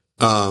going,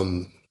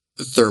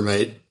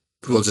 Thermite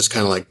will just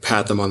kind of like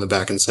pat them on the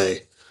back and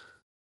say,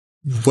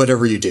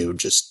 whatever you do,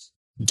 just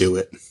do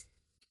it.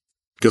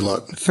 Good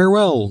luck.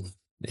 Farewell,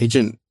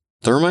 Agent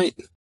Thermite.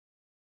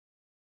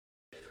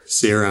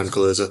 See you around,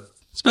 Kaluza.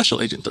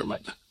 Special Agent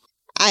Thermite.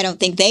 I don't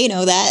think they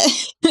know that.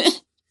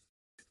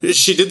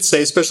 She did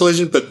say special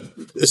agent, but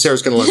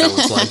Sarah's going to let that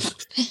one slide.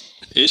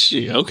 Is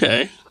she?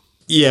 Okay.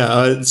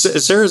 Yeah,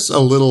 Sarah's a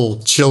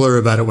little chiller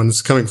about it when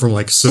it's coming from,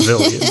 like,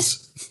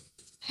 civilians.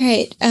 All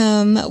right.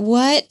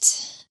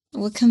 What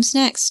comes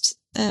next?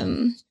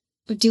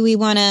 Do we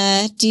want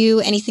to do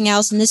anything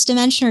else in this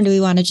dimension, or do we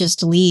want to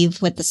just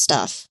leave with the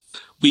stuff?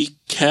 We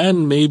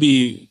can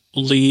maybe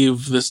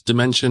leave this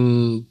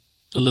dimension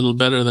a little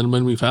better than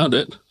when we found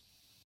it.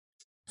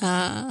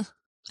 I'm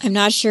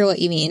not sure what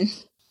you mean.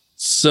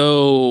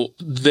 So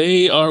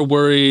they are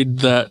worried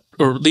that,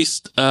 or at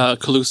least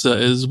Kaluza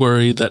is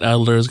worried that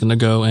Adler is going to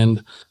go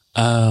and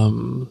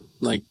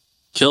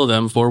kill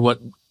them for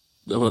what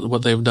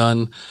they've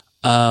done.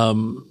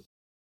 They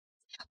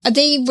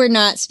were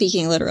not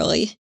speaking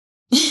literally.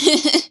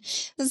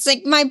 It's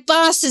like, my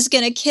boss is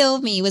going to kill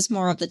me was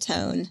more of the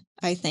tone,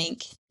 I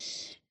think.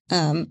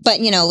 But,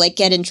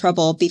 get in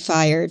trouble, be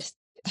fired,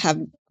 have,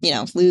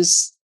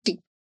 lose, be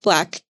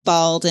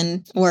blackballed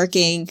and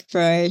working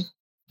for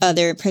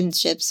other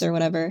apprenticeships or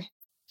whatever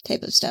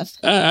type of stuff.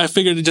 I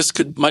figured it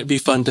just might be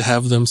fun to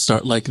have them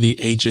start like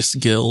the Aegis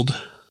Guild.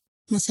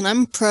 Listen,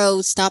 I'm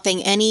pro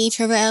stopping any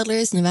Trevor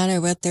Adlers, no matter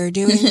what they're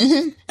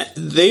doing.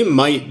 They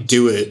might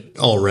do it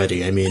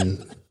already. I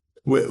mean,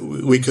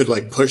 we could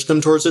push them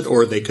towards it,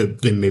 or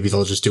maybe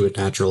they'll just do it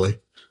naturally.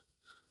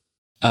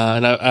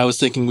 And I was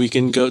thinking we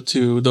can go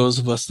to those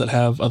of us that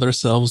have other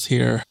selves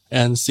here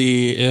and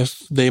see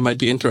if they might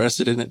be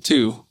interested in it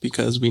too,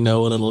 because we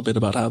know a little bit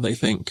about how they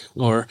think,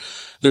 or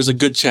there's a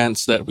good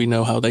chance that we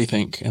know how they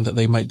think and that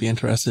they might be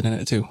interested in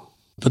it too.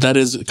 But that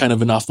is kind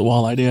of an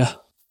off-the-wall idea.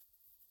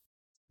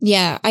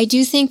 Yeah, I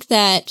do think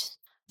that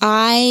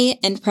I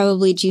and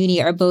probably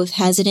Junie are both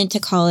hesitant to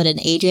call it an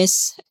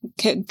Aegis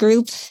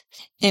group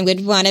and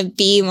would want to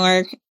be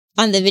more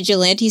on the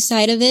vigilante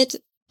side of it.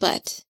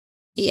 But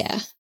yeah.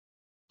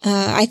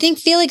 I think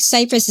Felix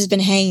Cypress has been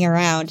hanging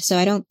around, so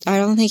I don't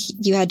think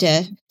you had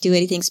to do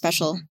anything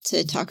special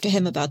to talk to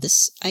him about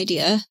this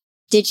idea.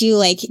 Did you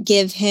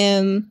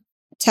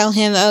tell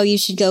him, oh, you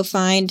should go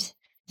find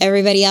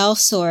everybody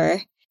else,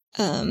 or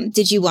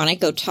did you want to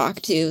go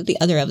talk to the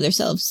other of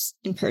themselves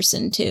in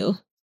person too?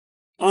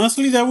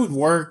 Honestly, that would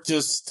work.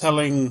 Just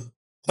telling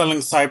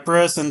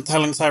Cypress and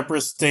telling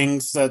Cypress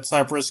things that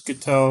Cypress could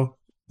tell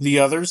the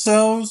other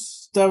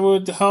selves. That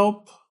would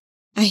help.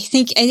 I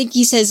think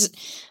he says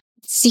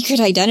secret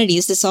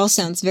identities. This all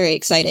sounds very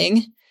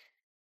exciting.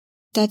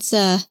 That's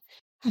a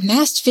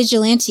masked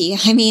vigilante.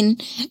 I mean,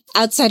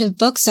 outside of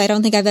books, I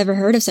don't think I've ever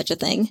heard of such a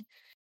thing.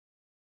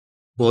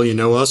 Well, you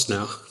know us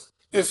now.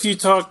 If you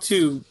talk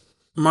to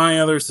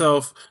my other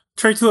self,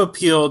 try to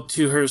appeal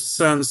to her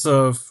sense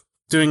of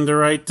doing the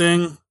right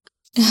thing.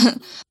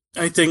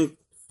 I think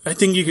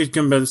you could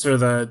convince her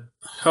that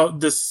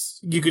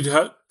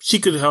she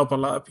could help a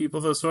lot of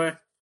people this way.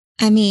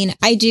 I mean,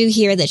 I do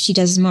hear that she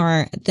does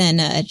more than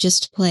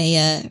just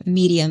play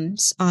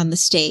mediums on the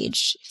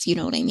stage, if you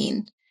know what I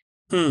mean.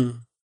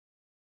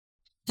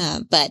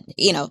 But,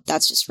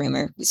 that's just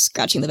rumor. He's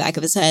scratching the back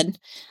of his head.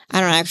 I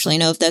don't actually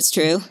know if that's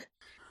true.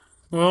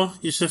 Well,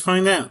 you should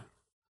find out.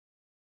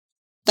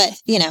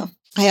 But,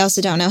 I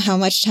also don't know how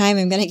much time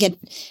I'm going to get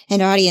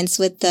an audience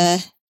with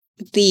the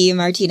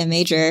Martina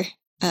Major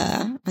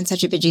on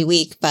such a busy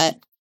week, but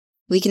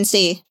we can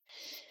see.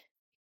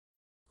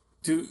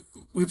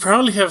 We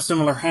probably have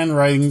similar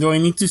handwriting. Do I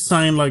need to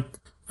sign,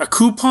 a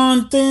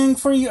coupon thing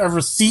for you? A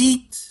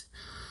receipt?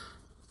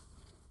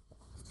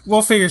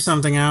 We'll figure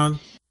something out.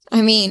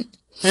 I mean...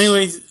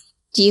 Anyways...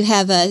 Do you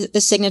have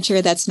a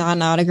signature that's not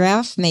an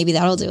autograph? Maybe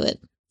that'll do it.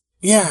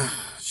 Yeah,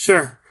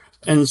 sure.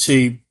 And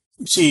she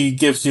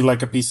gives you,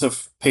 a piece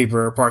of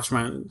paper or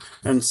parchment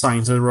and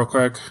signs it real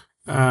quick.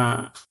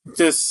 And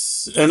it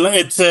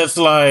says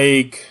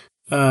like,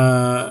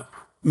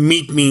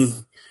 meet me,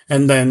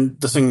 and then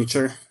the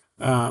signature.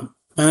 And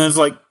it's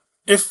like,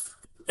 if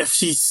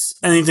she's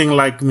anything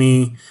like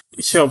me,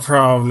 she'll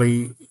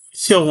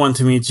want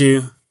to meet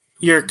you.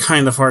 You're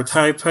kind of our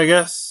type, I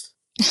guess.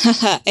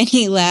 And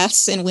he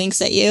laughs and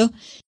winks at you.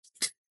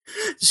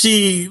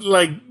 She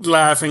like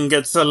laughs and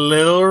gets a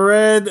little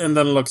red and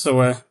then looks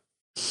away.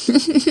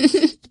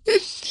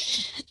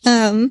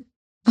 All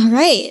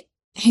right.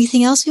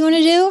 Anything else we want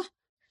to do?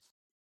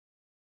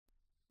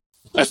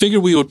 I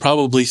figured we would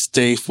probably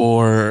stay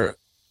for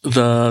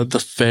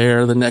the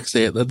fair the next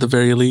day at the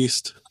very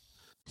least.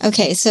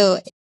 Okay, so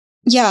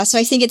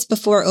I think it's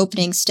before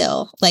opening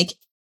still. Like,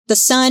 the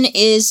sun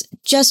is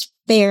just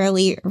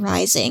barely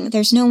rising.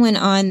 There's no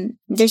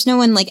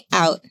one like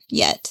out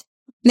yet.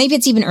 Maybe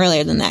it's even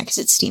earlier than that because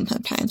it's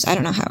steampunk times. I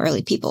don't know how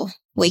early people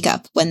wake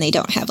up when they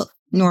don't have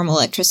normal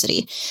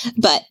electricity,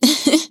 but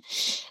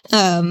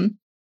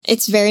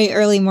it's very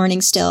early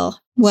morning still.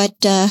 What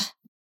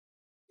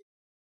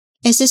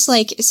is this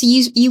like? So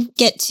you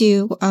get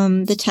to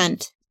the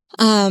tent,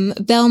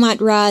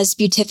 Belmont Ra's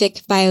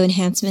Beatific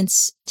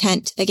Bioenhancements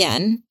tent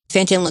again.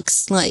 Phantom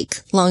looks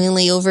like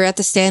longingly over at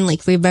the stand,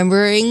 like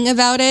remembering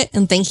about it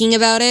and thinking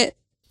about it.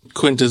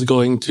 Quint is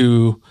going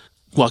to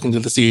walk into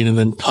the scene and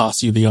then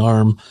toss you the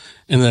arm.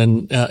 And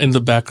then in the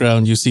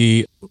background, you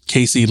see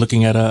Casey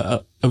looking at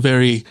a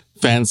very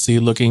fancy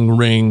looking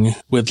ring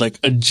with like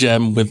a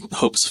gem with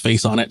Hope's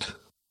face on it.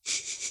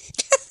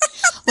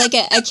 Like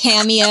a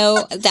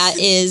cameo that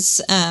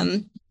is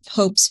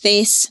Hope's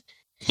face.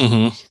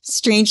 Mm-hmm.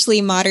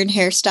 Strangely modern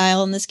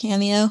hairstyle in this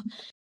cameo.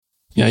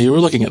 Yeah, you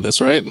were looking at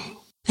this, right?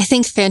 I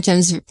think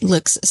Phantom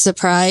looks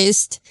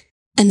surprised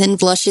and then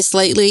blushes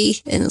slightly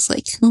and is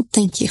like, oh,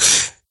 thank you.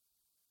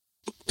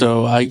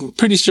 So I'm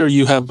pretty sure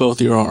you have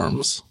both your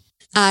arms.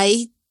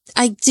 I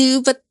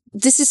do, but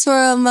this is for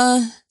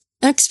an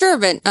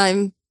experiment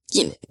I'm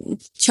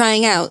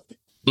trying out.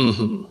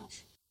 Mm-hmm.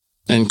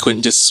 And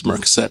Quint just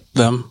smirks at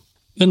them,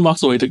 then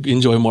walks away to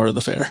enjoy more of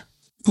the fair.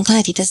 I'm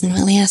glad he doesn't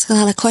really ask a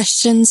lot of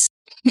questions.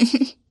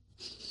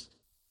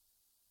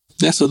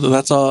 Yeah, so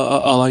that's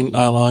all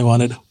I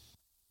wanted.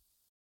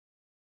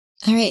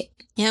 All right.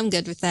 Yeah, I'm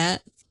good with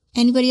that.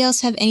 Anybody else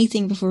have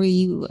anything before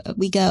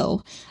we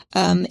go?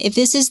 If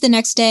this is the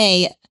next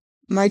day,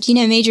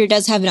 Martina Major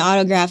does have an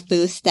autograph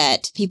booth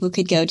that people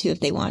could go to if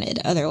they wanted.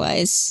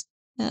 Otherwise,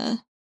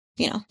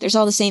 there's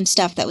all the same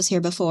stuff that was here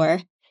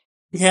before.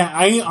 Yeah,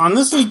 I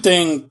honestly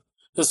think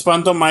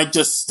Espanto might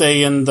just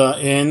stay in the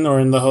inn or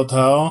in the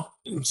hotel.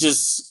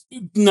 Just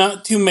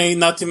not to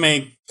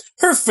make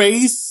her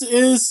face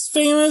is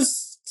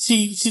famous.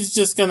 She's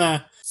just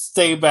gonna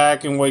stay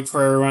back and wait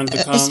for everyone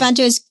to come. Espanto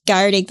is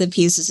guarding the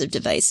pieces of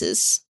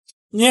devices.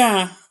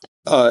 Yeah.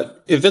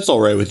 If it's all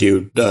right with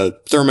you,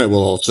 Thermite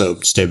will also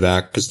stay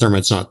back because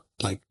Thermite's not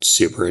like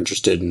super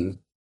interested in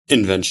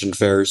invention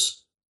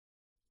fairs.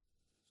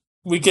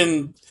 We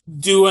can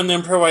do an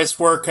improvised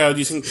workout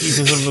using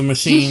pieces of the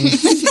machine.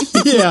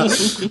 Yeah,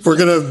 we're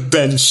gonna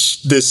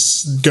bench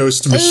this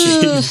ghost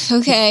machine. Ooh,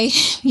 okay.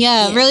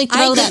 Yeah, really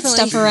throw that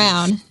stuff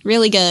around.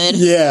 Really good.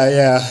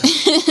 Yeah.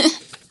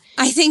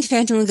 I think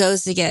Phantom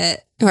goes to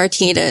get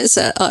Martina's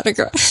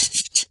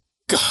autograph.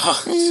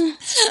 God.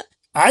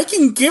 I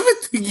can give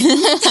it to you.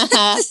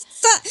 It's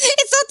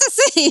not the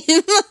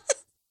same.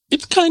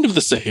 It's kind of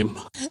the same.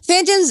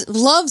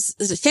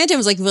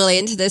 Phantom's like really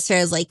into this fair.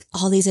 Is like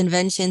all these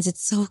inventions.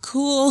 It's so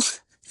cool.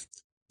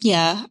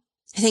 Yeah.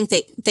 I think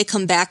they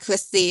come back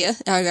with the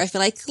autograph.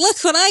 Like, look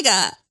what I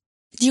got.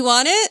 Do you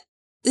want it?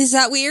 Is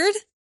that weird?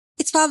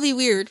 It's probably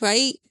weird,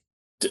 right?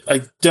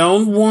 I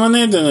don't want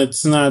it, and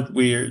it's not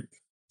weird.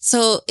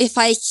 So if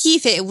I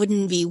keep it, it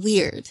wouldn't be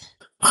weird.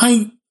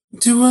 I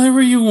do whatever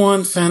you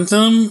want,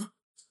 Phantom.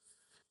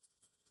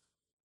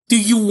 Do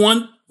you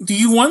want me to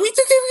give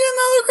you an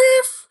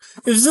autograph?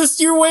 Is this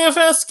your way of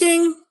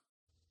asking?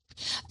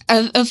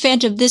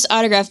 Phantom, this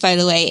autograph, by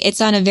the way, it's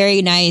on a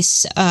very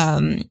nice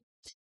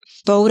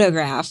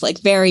photograph, like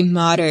very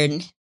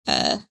modern,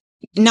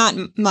 not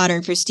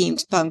modern for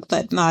steampunk,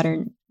 but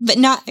modern, but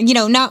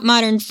not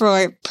modern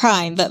for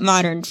Prime, but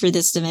modern for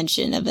this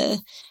dimension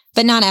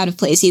but not out of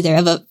place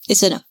either.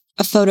 It's a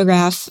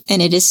photograph,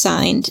 and it is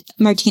signed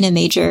Martina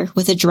Major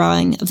with a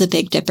drawing of the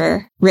Big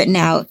Dipper written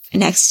out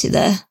next to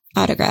the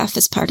autograph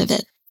as part of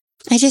it.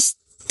 I just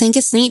think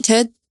it's neat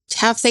to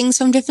have things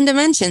from different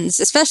dimensions,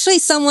 especially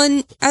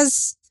someone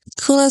as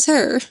cool as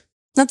her.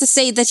 Not to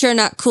say that you're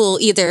not cool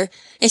either.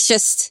 It's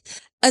just,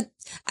 I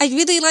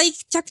really like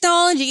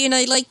technology, and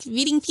I like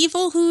meeting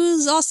people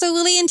who's also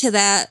really into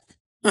that.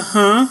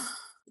 Uh-huh.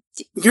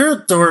 You're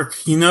a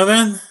dork, you know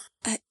that?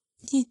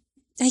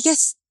 I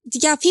guess,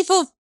 yeah,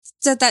 people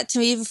said that to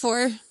me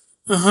before.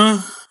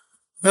 Uh-huh.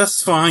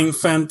 That's fine,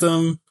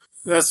 Phantom.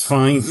 That's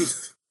fine.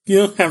 You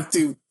don't have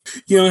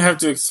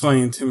to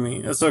explain it to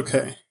me. It's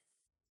okay.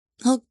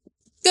 Oh,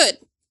 good.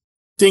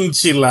 Think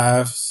she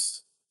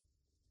laughs.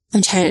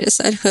 I'm trying to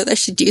decide whether I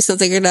should do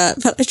something or not,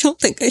 but I don't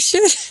think I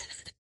should.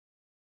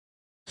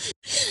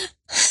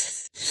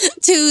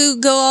 to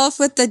go off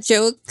with the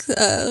joke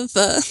of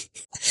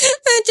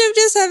Phantom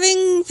just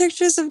having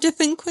pictures of Diff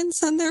and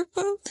Quince on their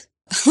phone.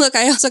 Look,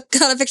 I also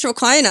got a picture of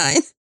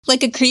Quinine.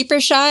 Like a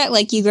creeper shot,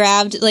 like you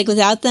grabbed, like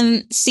without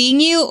them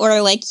seeing you,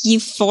 or like you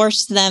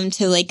forced them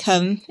to like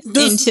come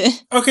into.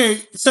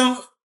 Okay,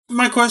 so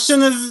my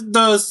question is,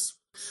 does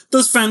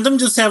Phantom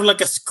just have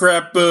like a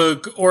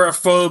scrapbook or a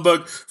photo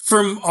book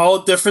from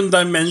all different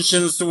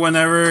dimensions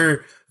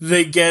whenever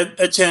they get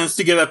a chance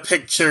to get a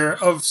picture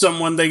of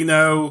someone they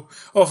know,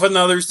 of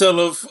another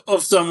self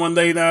of someone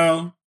they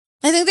know?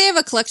 I think they have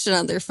a collection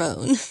on their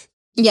phone.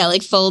 Yeah,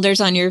 like folders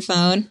on your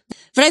phone.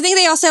 But I think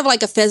they also have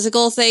like a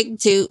physical thing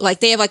too. Like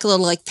they have like a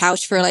little like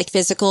pouch for like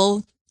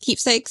physical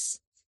keepsakes.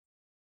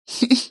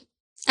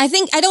 I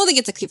don't think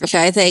it's a creeper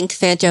shot. I think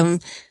Phantom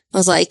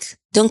was like,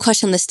 don't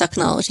question this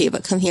technology,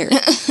 but come here. I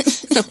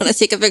want to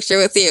take a picture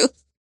with you.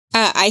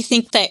 I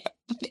think that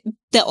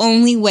the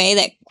only way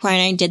that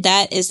Quinine did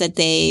that is that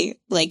they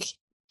like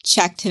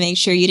checked to make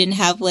sure you didn't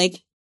have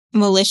like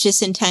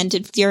malicious intent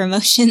with your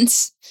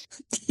emotions.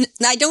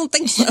 I don't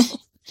think so.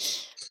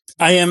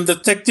 I am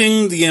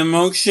detecting the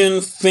emotion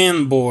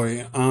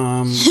fanboy.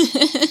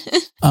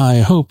 I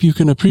hope you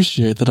can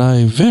appreciate that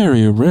I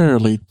very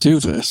rarely do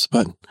this,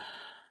 but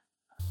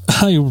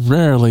I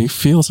rarely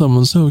feel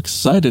someone so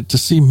excited to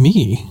see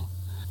me.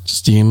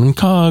 Steam and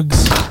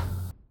cogs.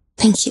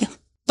 Thank you.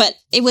 But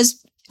it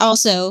was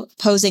also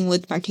posing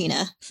with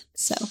Martina,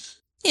 so.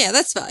 Yeah,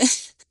 that's fine.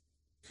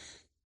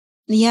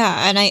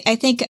 Yeah, and I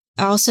think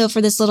also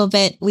for this little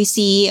bit, we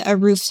see a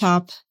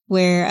rooftop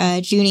where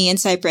Junie and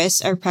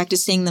Cypress are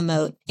practicing the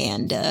moat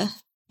and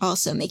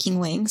also making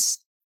wings.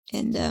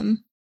 And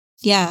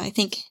yeah, I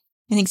think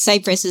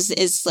Cypress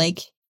is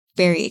like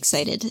very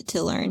excited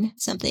to learn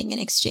something in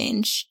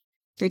exchange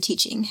for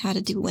teaching how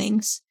to do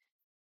wings.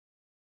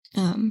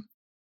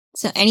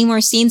 So any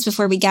more scenes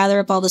before we gather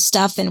up all the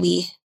stuff and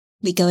we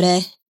go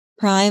to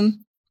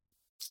Prime?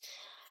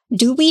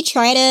 Do we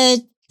try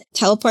to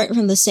teleport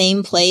from the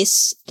same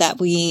place that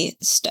we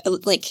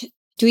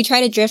do we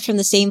try to drift from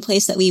the same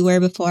place that we were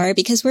before?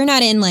 Because we're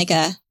not in like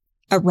a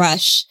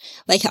rush,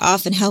 like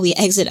often how we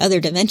exit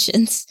other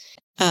dimensions.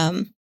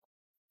 And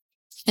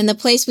the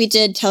place we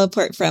did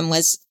teleport from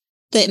was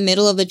the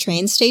middle of a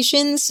train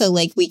station. So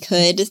like we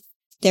could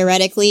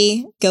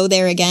theoretically go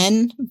there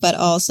again, but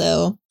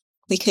also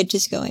we could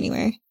just go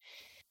anywhere.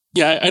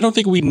 Yeah, I don't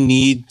think we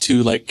need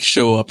to like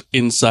show up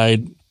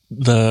inside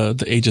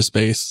the Aegis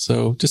space.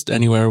 So just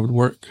anywhere would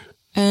work.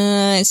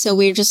 So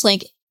we're just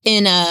like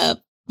in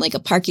a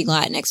parking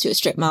lot next to a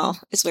strip mall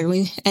is where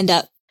we end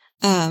up.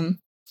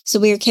 So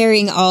we're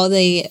carrying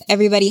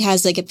everybody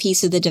has like a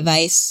piece of the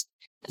device.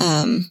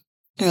 Or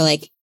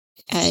like,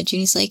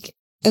 Junie's like,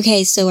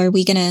 okay, so are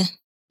we gonna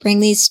bring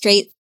these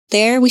straight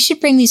there? We should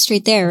bring these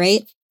straight there,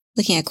 right?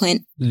 Looking at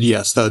Quint.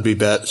 Yes, that would be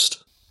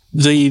best.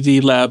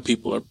 The lab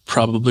people are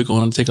probably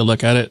going to take a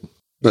look at it.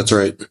 That's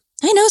right.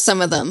 I know some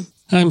of them.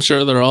 I'm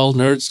sure they're all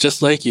nerds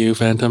just like you,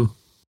 Phantom.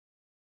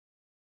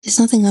 There's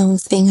nothing wrong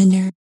with being a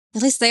nerd.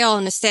 At least they all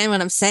understand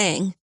what I'm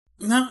saying.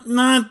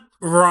 Not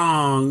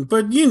wrong,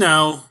 but you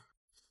know.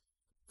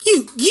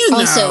 You know.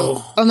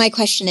 Also, my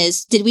question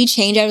is, did we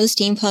change out of the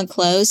steampunk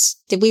clothes?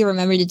 Did we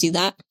remember to do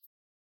that?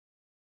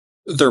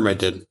 Thermite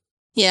did.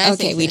 Yeah, I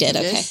okay, think we did.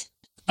 did. Okay.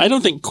 I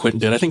don't think Quint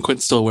did. I think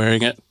Quint's still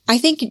wearing it. I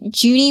think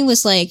Junie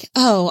was like,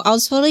 oh, I'll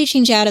totally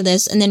change out of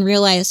this, and then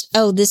realized,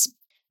 oh, this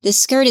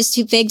skirt is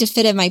too big to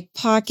fit in my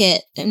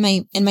pocket, in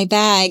my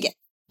bag.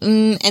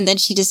 And then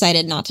she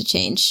decided not to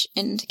change,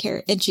 and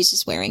she's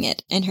just wearing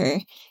it. And her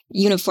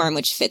uniform,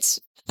 which fits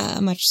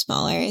much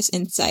smaller, is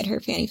inside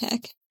her fanny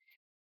pack.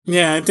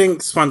 Yeah, I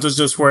think Swanta's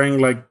just wearing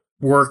like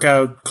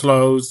workout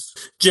clothes,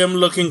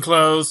 gym-looking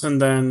clothes,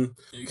 and then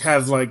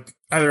have like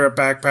either a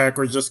backpack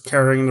or just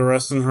carrying the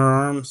rest in her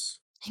arms.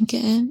 I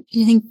think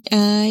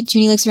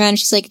Junie looks around and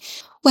she's like,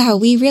 wow,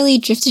 we really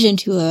drifted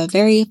into a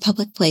very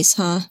public place,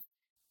 huh?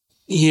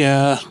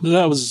 Yeah,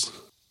 that was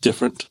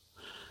different.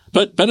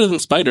 But better than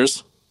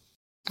spiders.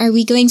 Are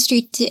we going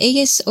straight to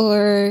Aegis,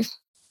 or...?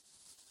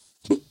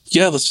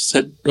 Yeah, let's just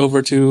head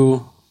over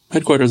to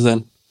headquarters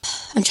then.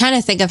 I'm trying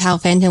to think of how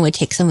Phantom would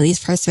take some of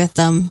these parts with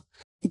them.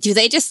 Do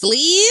they just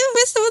leave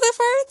with some of the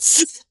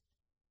parts?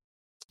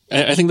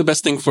 I think the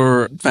best thing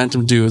for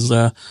Phantom to do is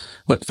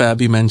what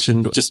Fab, you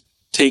mentioned. Just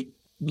take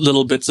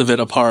little bits of it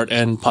apart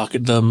and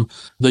pocket them,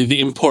 the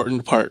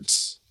important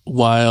parts,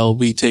 while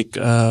we take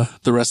the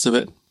rest of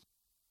it.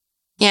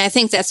 Yeah, I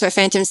think that's what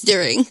Phantom's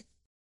doing.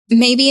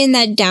 Maybe in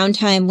that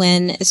downtime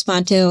when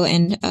Espanto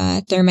and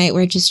Thermite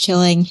were just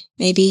chilling,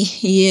 maybe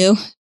you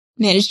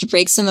managed to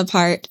break some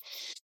apart.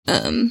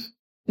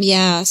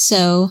 Yeah,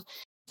 so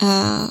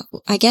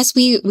I guess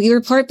we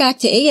report back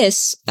to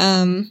Aegis.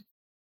 I'm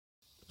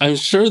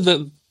sure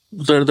that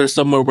there's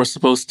somewhere we're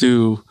supposed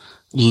to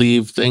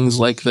leave things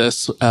like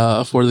this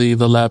for the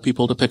lab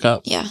people to pick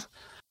up. Yeah.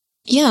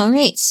 Yeah, all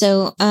right.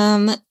 So,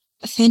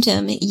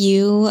 Phantom,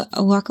 you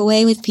walk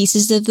away with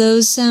pieces of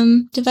those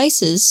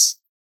devices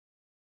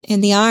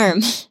in the arm.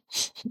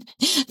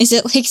 Is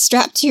it like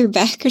strapped to your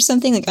back or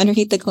something, like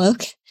underneath the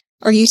cloak?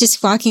 Or are you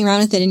just walking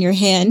around with it in your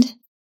hand?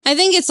 I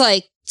think it's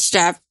like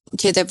strapped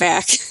to their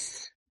back.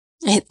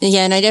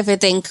 And I definitely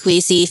think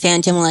we see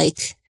Phantom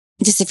like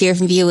disappear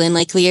from view and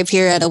like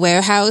reappear at a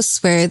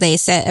warehouse where they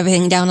set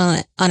everything down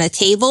on a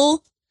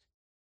table.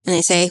 And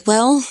they say,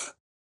 well,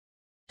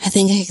 I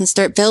think I can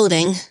start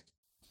building.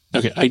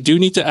 Okay, I do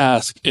need to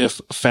ask if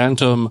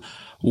Phantom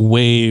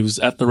waves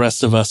at the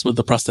rest of us with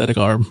the prosthetic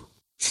arm.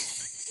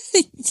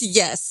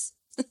 Yes.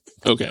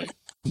 Okay,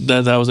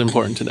 that was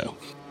important to know.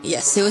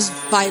 Yes, it was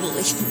vitally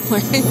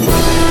important.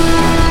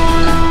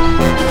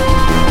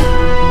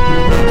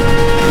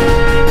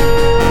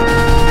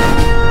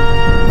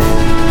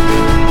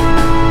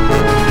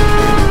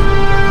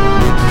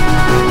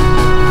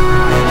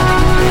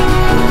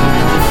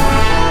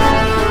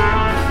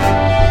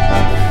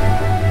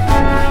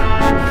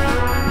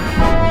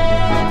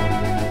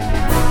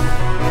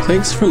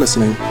 Thanks for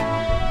listening.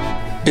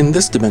 In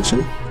this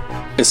dimension,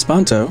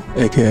 Espanto,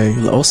 aka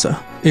La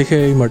Osa,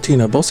 aka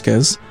Martina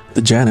Bosquez,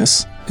 the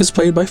Janus, is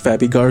played by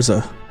Fabi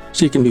Garza.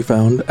 She can be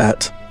found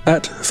at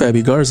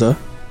Fabi Garza,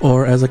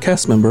 or as a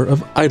cast member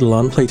of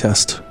Eidolon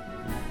Playtest.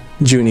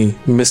 Junie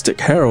Mystic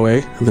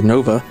Haraway, the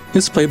Nova,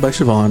 is played by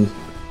Siobhan.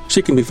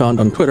 She can be found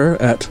on Twitter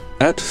at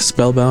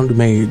Spellbound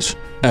Mage,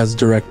 as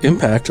Direct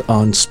Impact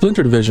on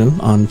Splinter Division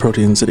on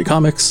Protean City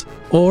Comics,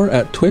 or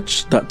at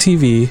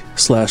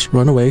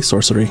twitch.tv/runaway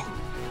sorcery.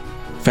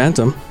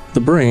 Phantom, the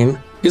Brain,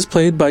 is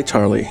played by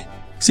Charlie.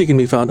 She can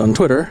be found on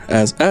Twitter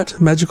as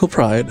 @Magical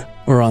Pride,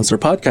 or on Sir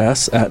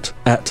Podcasts at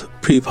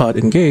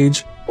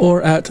PrepodEngage,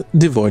 or at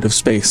Devoid of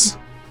Space.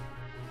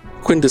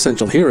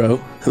 Quintessential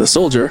Hero, the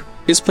Soldier,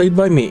 is played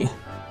by me,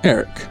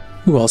 Eric,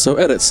 who also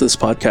edits this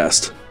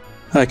podcast.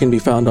 I can be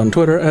found on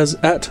Twitter as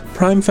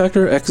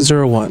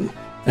 @PrimeFactorX01,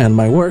 and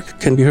my work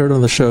can be heard on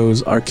the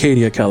shows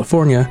Arcadia,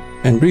 California,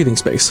 and Breathing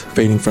Space,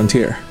 Fading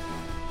Frontier.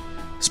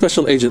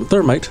 Special Agent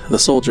Thermite, the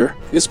Soldier,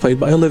 is played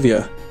by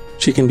Olivia.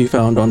 She can be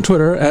found on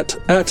Twitter at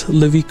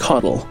Livy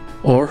Coddle,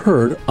 or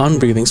heard on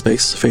Breathing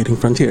Space, Fading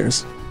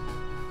Frontiers.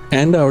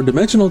 And our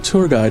dimensional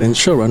tour guide and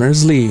showrunner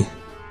is Lee.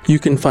 You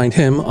can find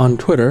him on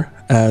Twitter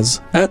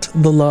as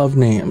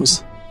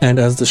 @TheLoveNames, and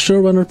as the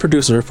showrunner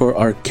producer for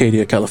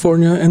Arcadia,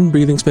 California, and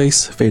Breathing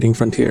Space, Fading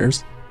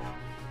Frontiers.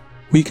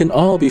 We can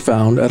all be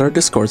found at our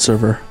Discord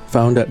server,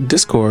 found at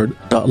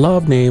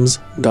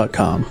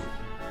discord.lovenames.com.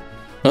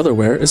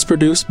 Otherwhere is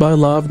produced by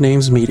Love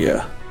Names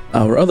Media.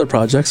 Our other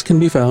projects can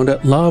be found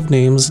at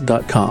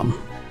lovenames.com.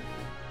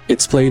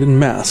 It's Played in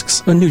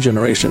Masks, A New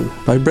Generation,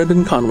 by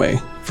Brendan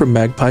Conway from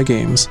Magpie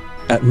Games,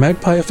 at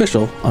Magpie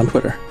Official on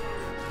Twitter.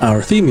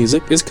 Our theme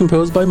music is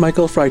composed by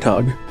Michael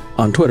Freitag,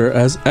 on Twitter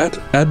as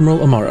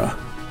 @Admiral Amara.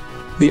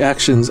 The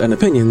actions and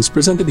opinions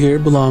presented here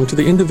belong to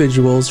the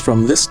individuals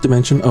from this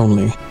dimension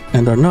only,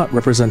 and are not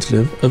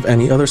representative of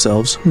any other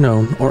selves,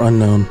 known or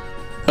unknown.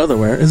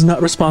 Otherwhere is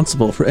not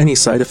responsible for any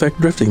side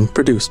effect drifting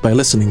produced by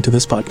listening to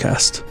this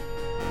podcast.